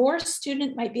if your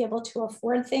student might be able to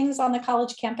afford things on the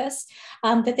college campus,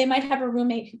 that they might have a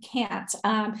roommate who can't.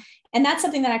 And that's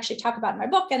something that I actually talk about in my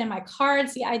book and in my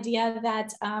cards, the idea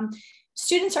that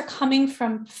students are coming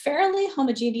from fairly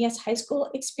homogeneous high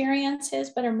school experiences,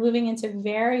 but are moving into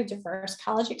very diverse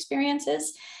college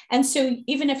experiences. And so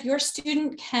even if your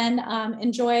student can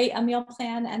enjoy a meal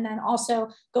plan and then also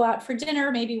go out for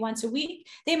dinner maybe once a week,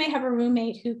 they may have a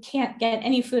roommate who can't get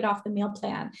any food off the meal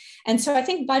plan. And so I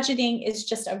think budgeting is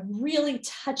just a really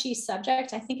touchy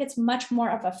subject. I think it's much more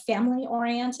of a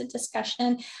family-oriented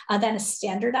discussion than a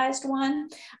standardized one.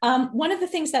 One of the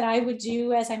things that I would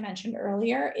do, as I mentioned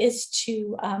earlier, is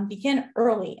to begin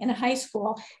early in high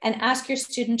school and ask your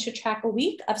student to track a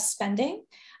week of spending.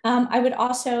 I would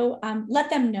also let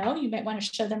them know, you might want to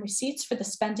show them receipts for the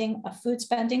spending of food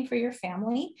spending for your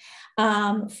family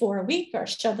for a week, or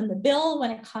show them the bill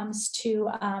when it comes to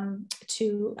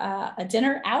a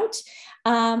dinner out,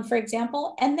 for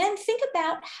example, and then think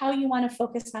about how you want to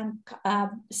focus on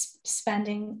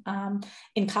spending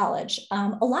in college.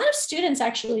 A lot of students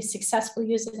actually successfully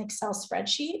use an Excel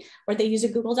spreadsheet, or they use a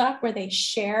Google Doc where they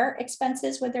share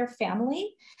expenses with their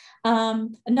family.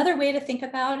 Another way to think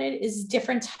about it is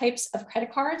different types of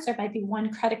credit cards. There might be one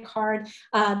credit card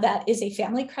that is a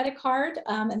family credit card,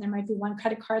 and there might be one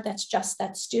credit card that's just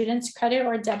that student's credit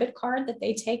or debit card that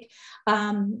they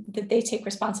take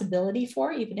responsibility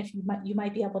for, even if you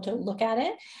might be able to look at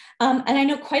it. And I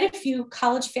know quite a few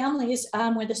college families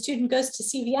where the student goes to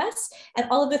CVS, and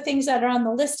all of the things that are on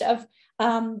the list of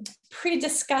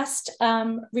pre-discussed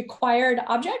required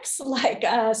objects like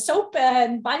soap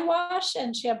and body wash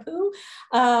and shampoo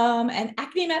and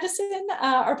acne medicine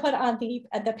are put on the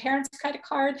parent's credit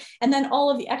card. And then all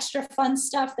of the extra fun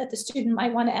stuff that the student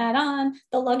might want to add on,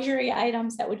 the luxury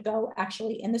items that would go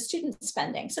actually in the student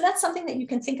spending. So that's something that you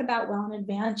can think about well in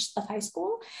advance of high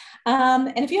school.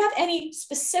 And if you have any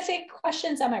specific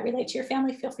questions that might relate to your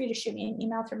family, feel free to shoot me an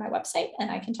email through my website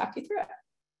and I can talk you through it.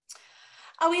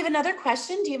 Oh, we have another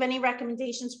question. Do you have any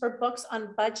recommendations for books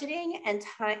on budgeting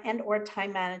and or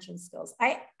time management skills?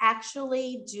 I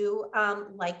actually do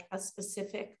like a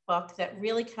specific book that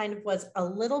really kind of was a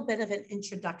little bit of an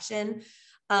introduction.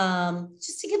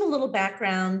 Just to give a little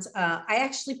background, I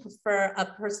actually prefer a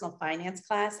personal finance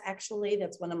class. Actually,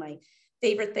 that's one of my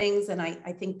favorite things. And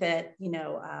I think that, you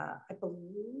know, I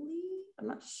believe, I'm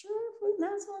not sure who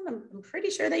has one. I'm pretty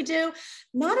sure they do.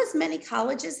 Not as many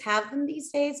colleges have them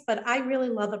these days, but I really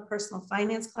love a personal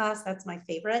finance class. That's my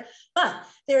favorite. But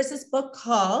there's this book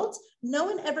called No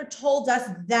One Ever Told Us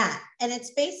That. And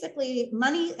it's basically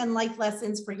money and life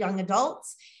lessons for young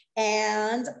adults.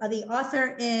 And the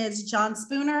author is John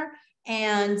Spooner.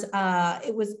 And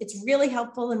it's really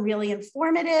helpful and really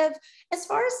informative. As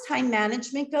far as time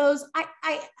management goes,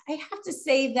 I have to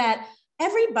say that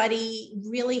everybody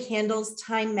really handles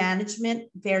time management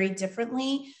very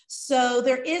differently. So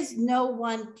there is no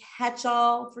one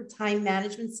catch-all for time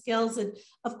management skills. And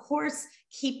of course,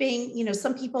 keeping, you know,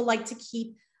 some people like to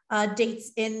keep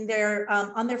dates in their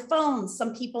on their phones.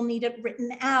 Some people need it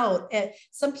written out.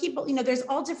 Some people, you know, there's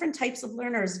all different types of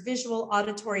learners, visual,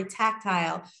 auditory,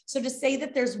 tactile. So to say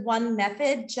that there's one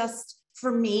method just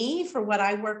for me, for what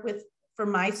I work with for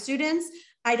my students,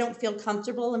 I don't feel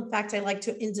comfortable. In fact, I like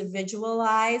to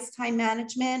individualize time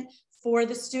management for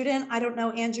the student. I don't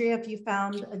know, Andrea, if you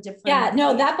found a different. Yeah,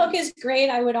 no, that book is great.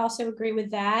 I would also agree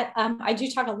with that. I do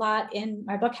talk a lot in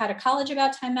my book, How to College,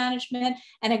 about time management,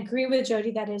 and agree with Jodi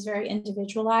that it is very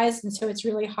individualized. And so it's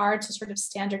really hard to sort of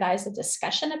standardize a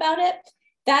discussion about it.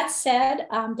 That said,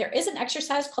 there is an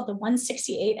exercise called the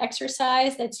 168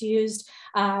 exercise that's used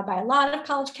by a lot of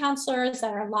college counselors,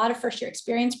 that are a lot of first year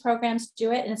experience programs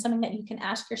do it. And it's something that you can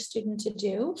ask your student to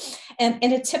do. And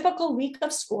in a typical week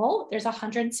of school, there's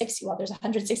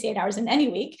 168 hours in any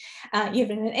week,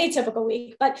 even in an atypical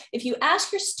week. But if you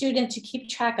ask your student to keep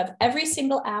track of every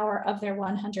single hour of their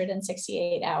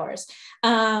 168 hours,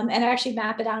 and I actually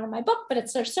map it out in my book, but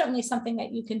it's certainly something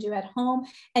that you can do at home.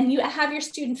 And you have your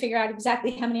student figure out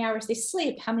exactly how many hours they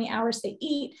sleep, how many hours they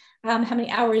eat, how many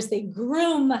hours they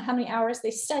groom, how many hours they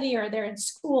study, or they're in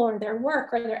school, or their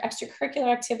work, or their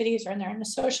extracurricular activities, or they're in a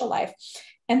social life.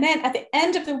 And then at the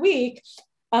end of the week,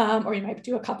 or you might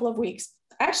do a couple of weeks,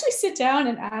 actually sit down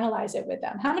and analyze it with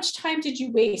them. How much time did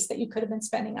you waste that you could have been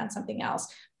spending on something else?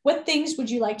 What things would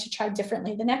you like to try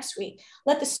differently the next week?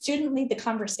 Let the student lead the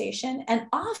conversation, and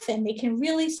often they can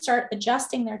really start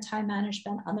adjusting their time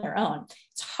management on their own.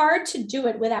 It's hard to do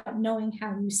it without knowing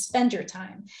how you spend your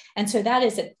time. And so that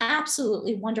is an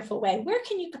absolutely wonderful way. Where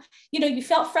can you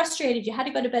felt frustrated, you had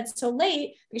to go to bed so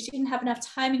late because you didn't have enough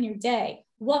time in your day.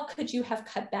 What could you have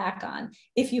cut back on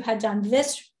if you had done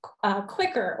this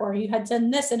quicker, or you had done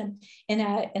this in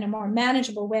a more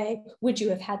manageable way? Would you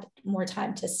have had more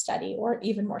time to study or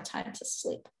even more time to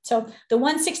sleep? So the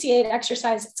 168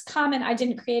 exercise, it's common. I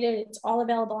didn't create it. It's all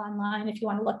available online if you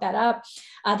want to look that up.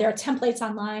 There are templates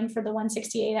online for the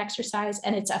 168 exercise,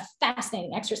 and it's a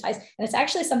fascinating exercise. And it's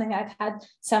actually something I've had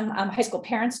some high school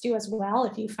parents do as well.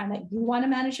 If you find that you want to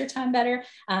manage your time better,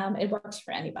 it works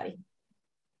for anybody.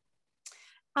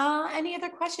 Any other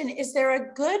question? Is there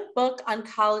a good book on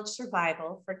college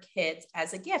survival for kids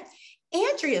as a gift?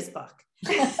 Andrea's book.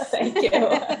 Thank you.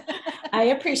 I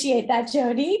appreciate that,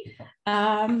 Jodi.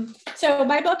 So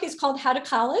my book is called How to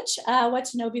College, What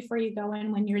to Know Before You Go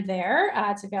In When You're There.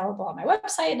 It's available on my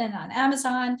website and on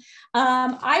Amazon.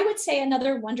 I would say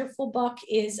another wonderful book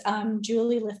is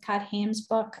Julie Lithcott-Haim's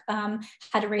book, How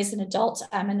to Raise an Adult.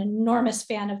 I'm an enormous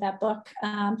fan of that book.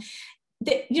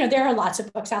 There are lots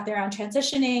of books out there on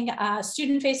transitioning,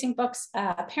 student-facing books,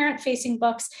 parent-facing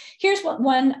books. Here's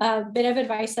one bit of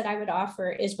advice that I would offer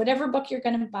is whatever book you're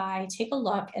going to buy, take a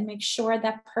look and make sure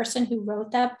that person who wrote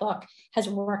that book has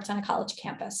worked on a college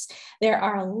campus. There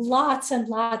are lots and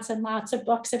lots and lots of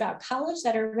books about college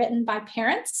that are written by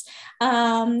parents,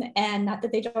 and not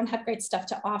that they don't have great stuff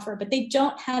to offer, but they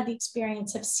don't have the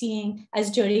experience of seeing,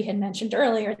 as Jodi had mentioned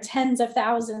earlier, tens of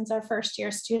thousands of first-year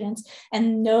students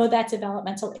and know that developmental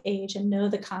age and know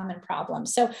the common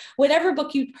problems. So whatever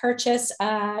book you purchase,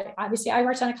 obviously I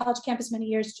worked on a college campus many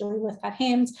years. Julie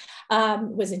Lithcott-Haim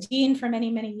was a dean for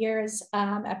many, many years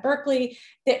at Berkeley.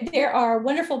 There are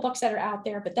wonderful books that are out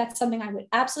there, but that's something I would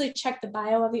absolutely check the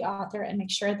bio of the author and make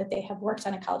sure that they have worked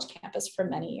on a college campus for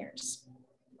many years.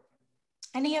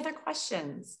 Any other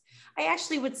questions? I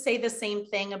actually would say the same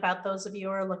thing about those of you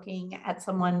who are looking at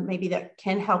someone maybe that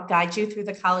can help guide you through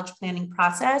the college planning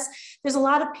process. There's a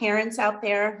lot of parents out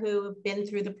there who have been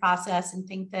through the process and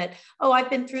think that, oh, I've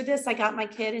been through this. I got my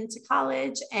kid into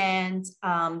college, and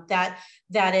that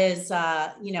is,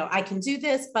 I can do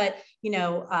this. But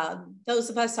those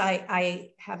of us, I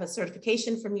have a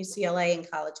certification from UCLA in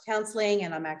college counseling,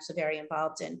 and I'm actually very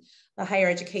involved in the Higher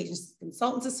Education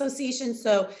Consultants Association.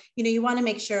 So, you want to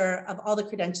make sure of all the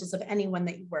credentials of anyone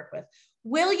that you work with.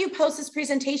 Will you post this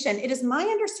presentation? It is my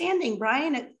understanding,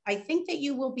 Brian, I think that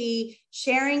you will be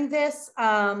sharing this,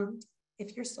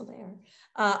 if you're still there,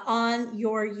 on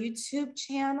your YouTube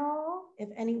channel, if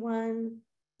anyone,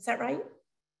 is that right?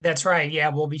 That's right. Yeah,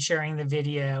 we'll be sharing the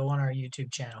video on our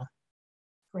YouTube channel.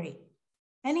 Great.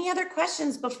 Any other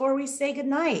questions before we say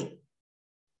goodnight?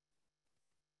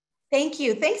 Thank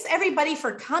you. Thanks everybody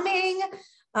for coming.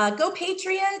 Go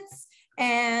Patriots,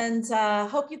 and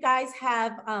hope you guys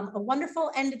have a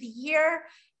wonderful end of the year.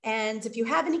 And if you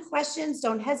have any questions,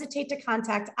 don't hesitate to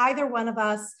contact either one of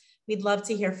us. We'd love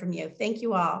to hear from you. Thank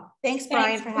you all. Thanks,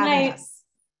 Brian, for having us.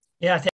 Yeah.